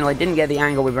unfortunately, didn't get the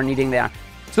angle we were needing there.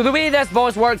 So the way this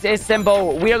boss works is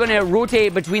simple. We are going to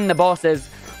rotate between the bosses.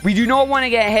 We do not want to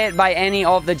get hit by any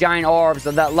of the giant orbs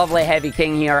that lovely Heavy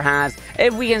King here has.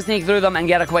 If we can sneak through them and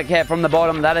get a quick hit from the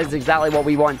bottom, that is exactly what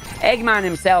we want. Eggman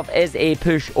himself is a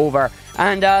pushover.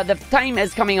 And the time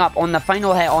is coming up on the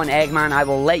final hit on Eggman. I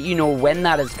will let you know when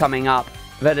that is coming up.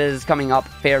 That is coming up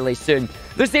fairly soon.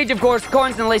 The stage, of course,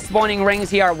 constantly spawning rings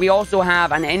here. We also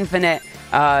have an infinite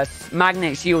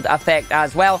magnet shield effect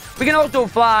as well. We can also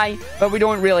fly, but we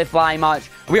don't really fly much.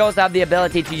 We also have the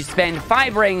ability to spend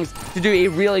 5 rings to do a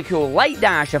really cool light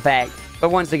dash effect.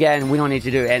 But once again, we don't need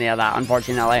to do any of that,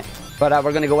 unfortunately. But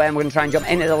we're going to go in, we're going to try and jump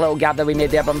into the little gap that we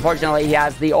made there. But unfortunately, he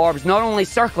has the orbs not only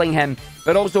circling him,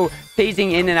 but also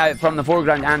phasing in and out from the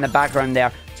foreground and the background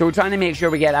there. So we're trying to make sure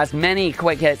we get as many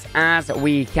quick hits as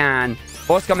we can.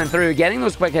 Boss coming through, getting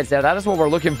those quick hits there. That is what we're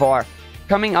looking for.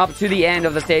 Coming up to the end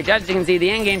of the stage. As you can see, the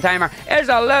in-game timer is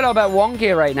a little bit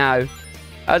wonky right now,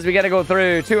 as we got to go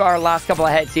through to our last couple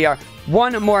of hits here.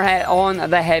 1 more hit on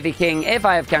the Heavy King, if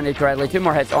I have counted correctly. 2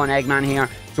 more hits on Eggman here.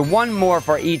 So 1 more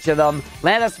for each of them.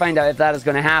 Let us find out if that is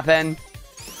going to happen.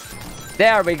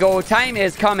 There we go. Time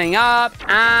is coming up.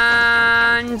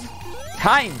 And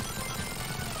time.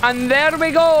 And there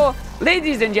we go.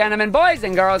 Ladies and gentlemen, boys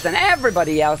and girls, and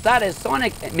everybody else, that is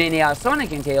Sonic Mania,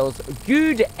 Sonic and Tails,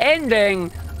 good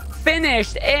ending,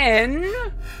 finished in...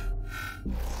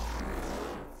 As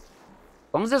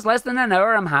long as it's less than an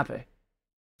hour, I'm happy.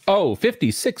 Oh,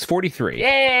 56:43.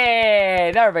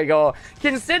 Yay! There we go.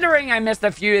 Considering I missed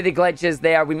a few of the glitches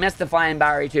there, we missed the Flying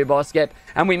Barry 2 boss skip,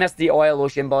 and we missed the Oil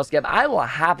Ocean boss skip, I will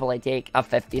happily take a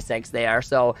 56 there,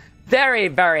 so... Very,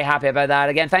 very happy about that.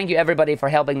 Again, thank you everybody for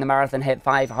helping the marathon hit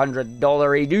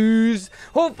 $500 dues.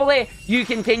 Hopefully, you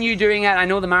continue doing it. I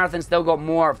know the marathon still got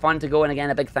more fun to go. And again,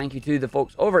 a big thank you to the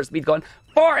folks over at SpeedCon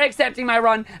for accepting my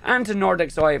run, and to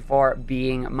Nordic Soy for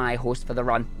being my host for the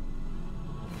run.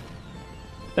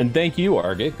 And thank you,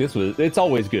 Argick. It's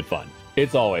always good fun.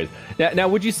 It's always. Now,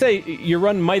 would you say your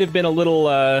run might have been a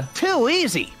little... Too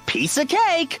easy. Piece of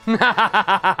cake. It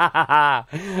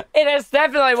is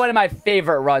definitely one of my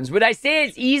favorite runs. Would I say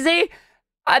it's easy?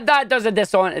 That does a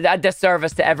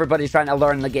disservice to everybody trying to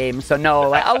learn the game. So no,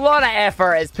 like, a lot of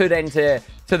effort is put into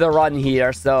the run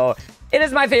here. So it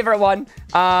is my favorite one.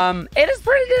 It is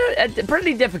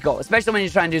pretty difficult, especially when you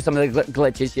try and do some of the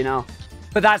glitches, you know.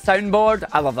 But that soundboard,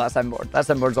 I love that soundboard. That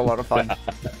soundboard's a lot of fun.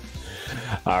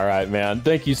 All right, man.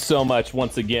 Thank you so much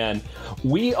once again.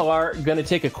 We are going to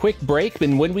take a quick break,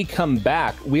 and when we come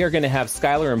back, we are going to have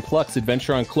Skylar and Pluck's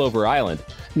Adventure on Clover Island.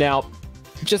 Now,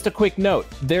 just a quick note,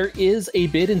 there is a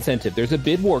bid incentive. There's a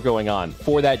bid war going on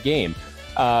for that game.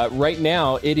 Right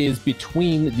now, it is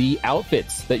between the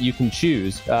outfits that you can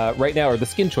choose. Right now, or the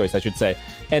skin choice, I should say.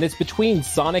 and it's between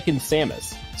Sonic and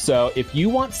Samus. So if you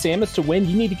want Samus to win,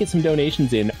 you need to get some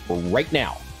donations in right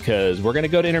now, because we're going to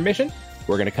go to intermission,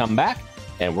 we're going to come back,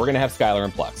 and we're going to have Skylar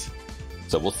and Plex.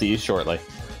 So we'll see you shortly.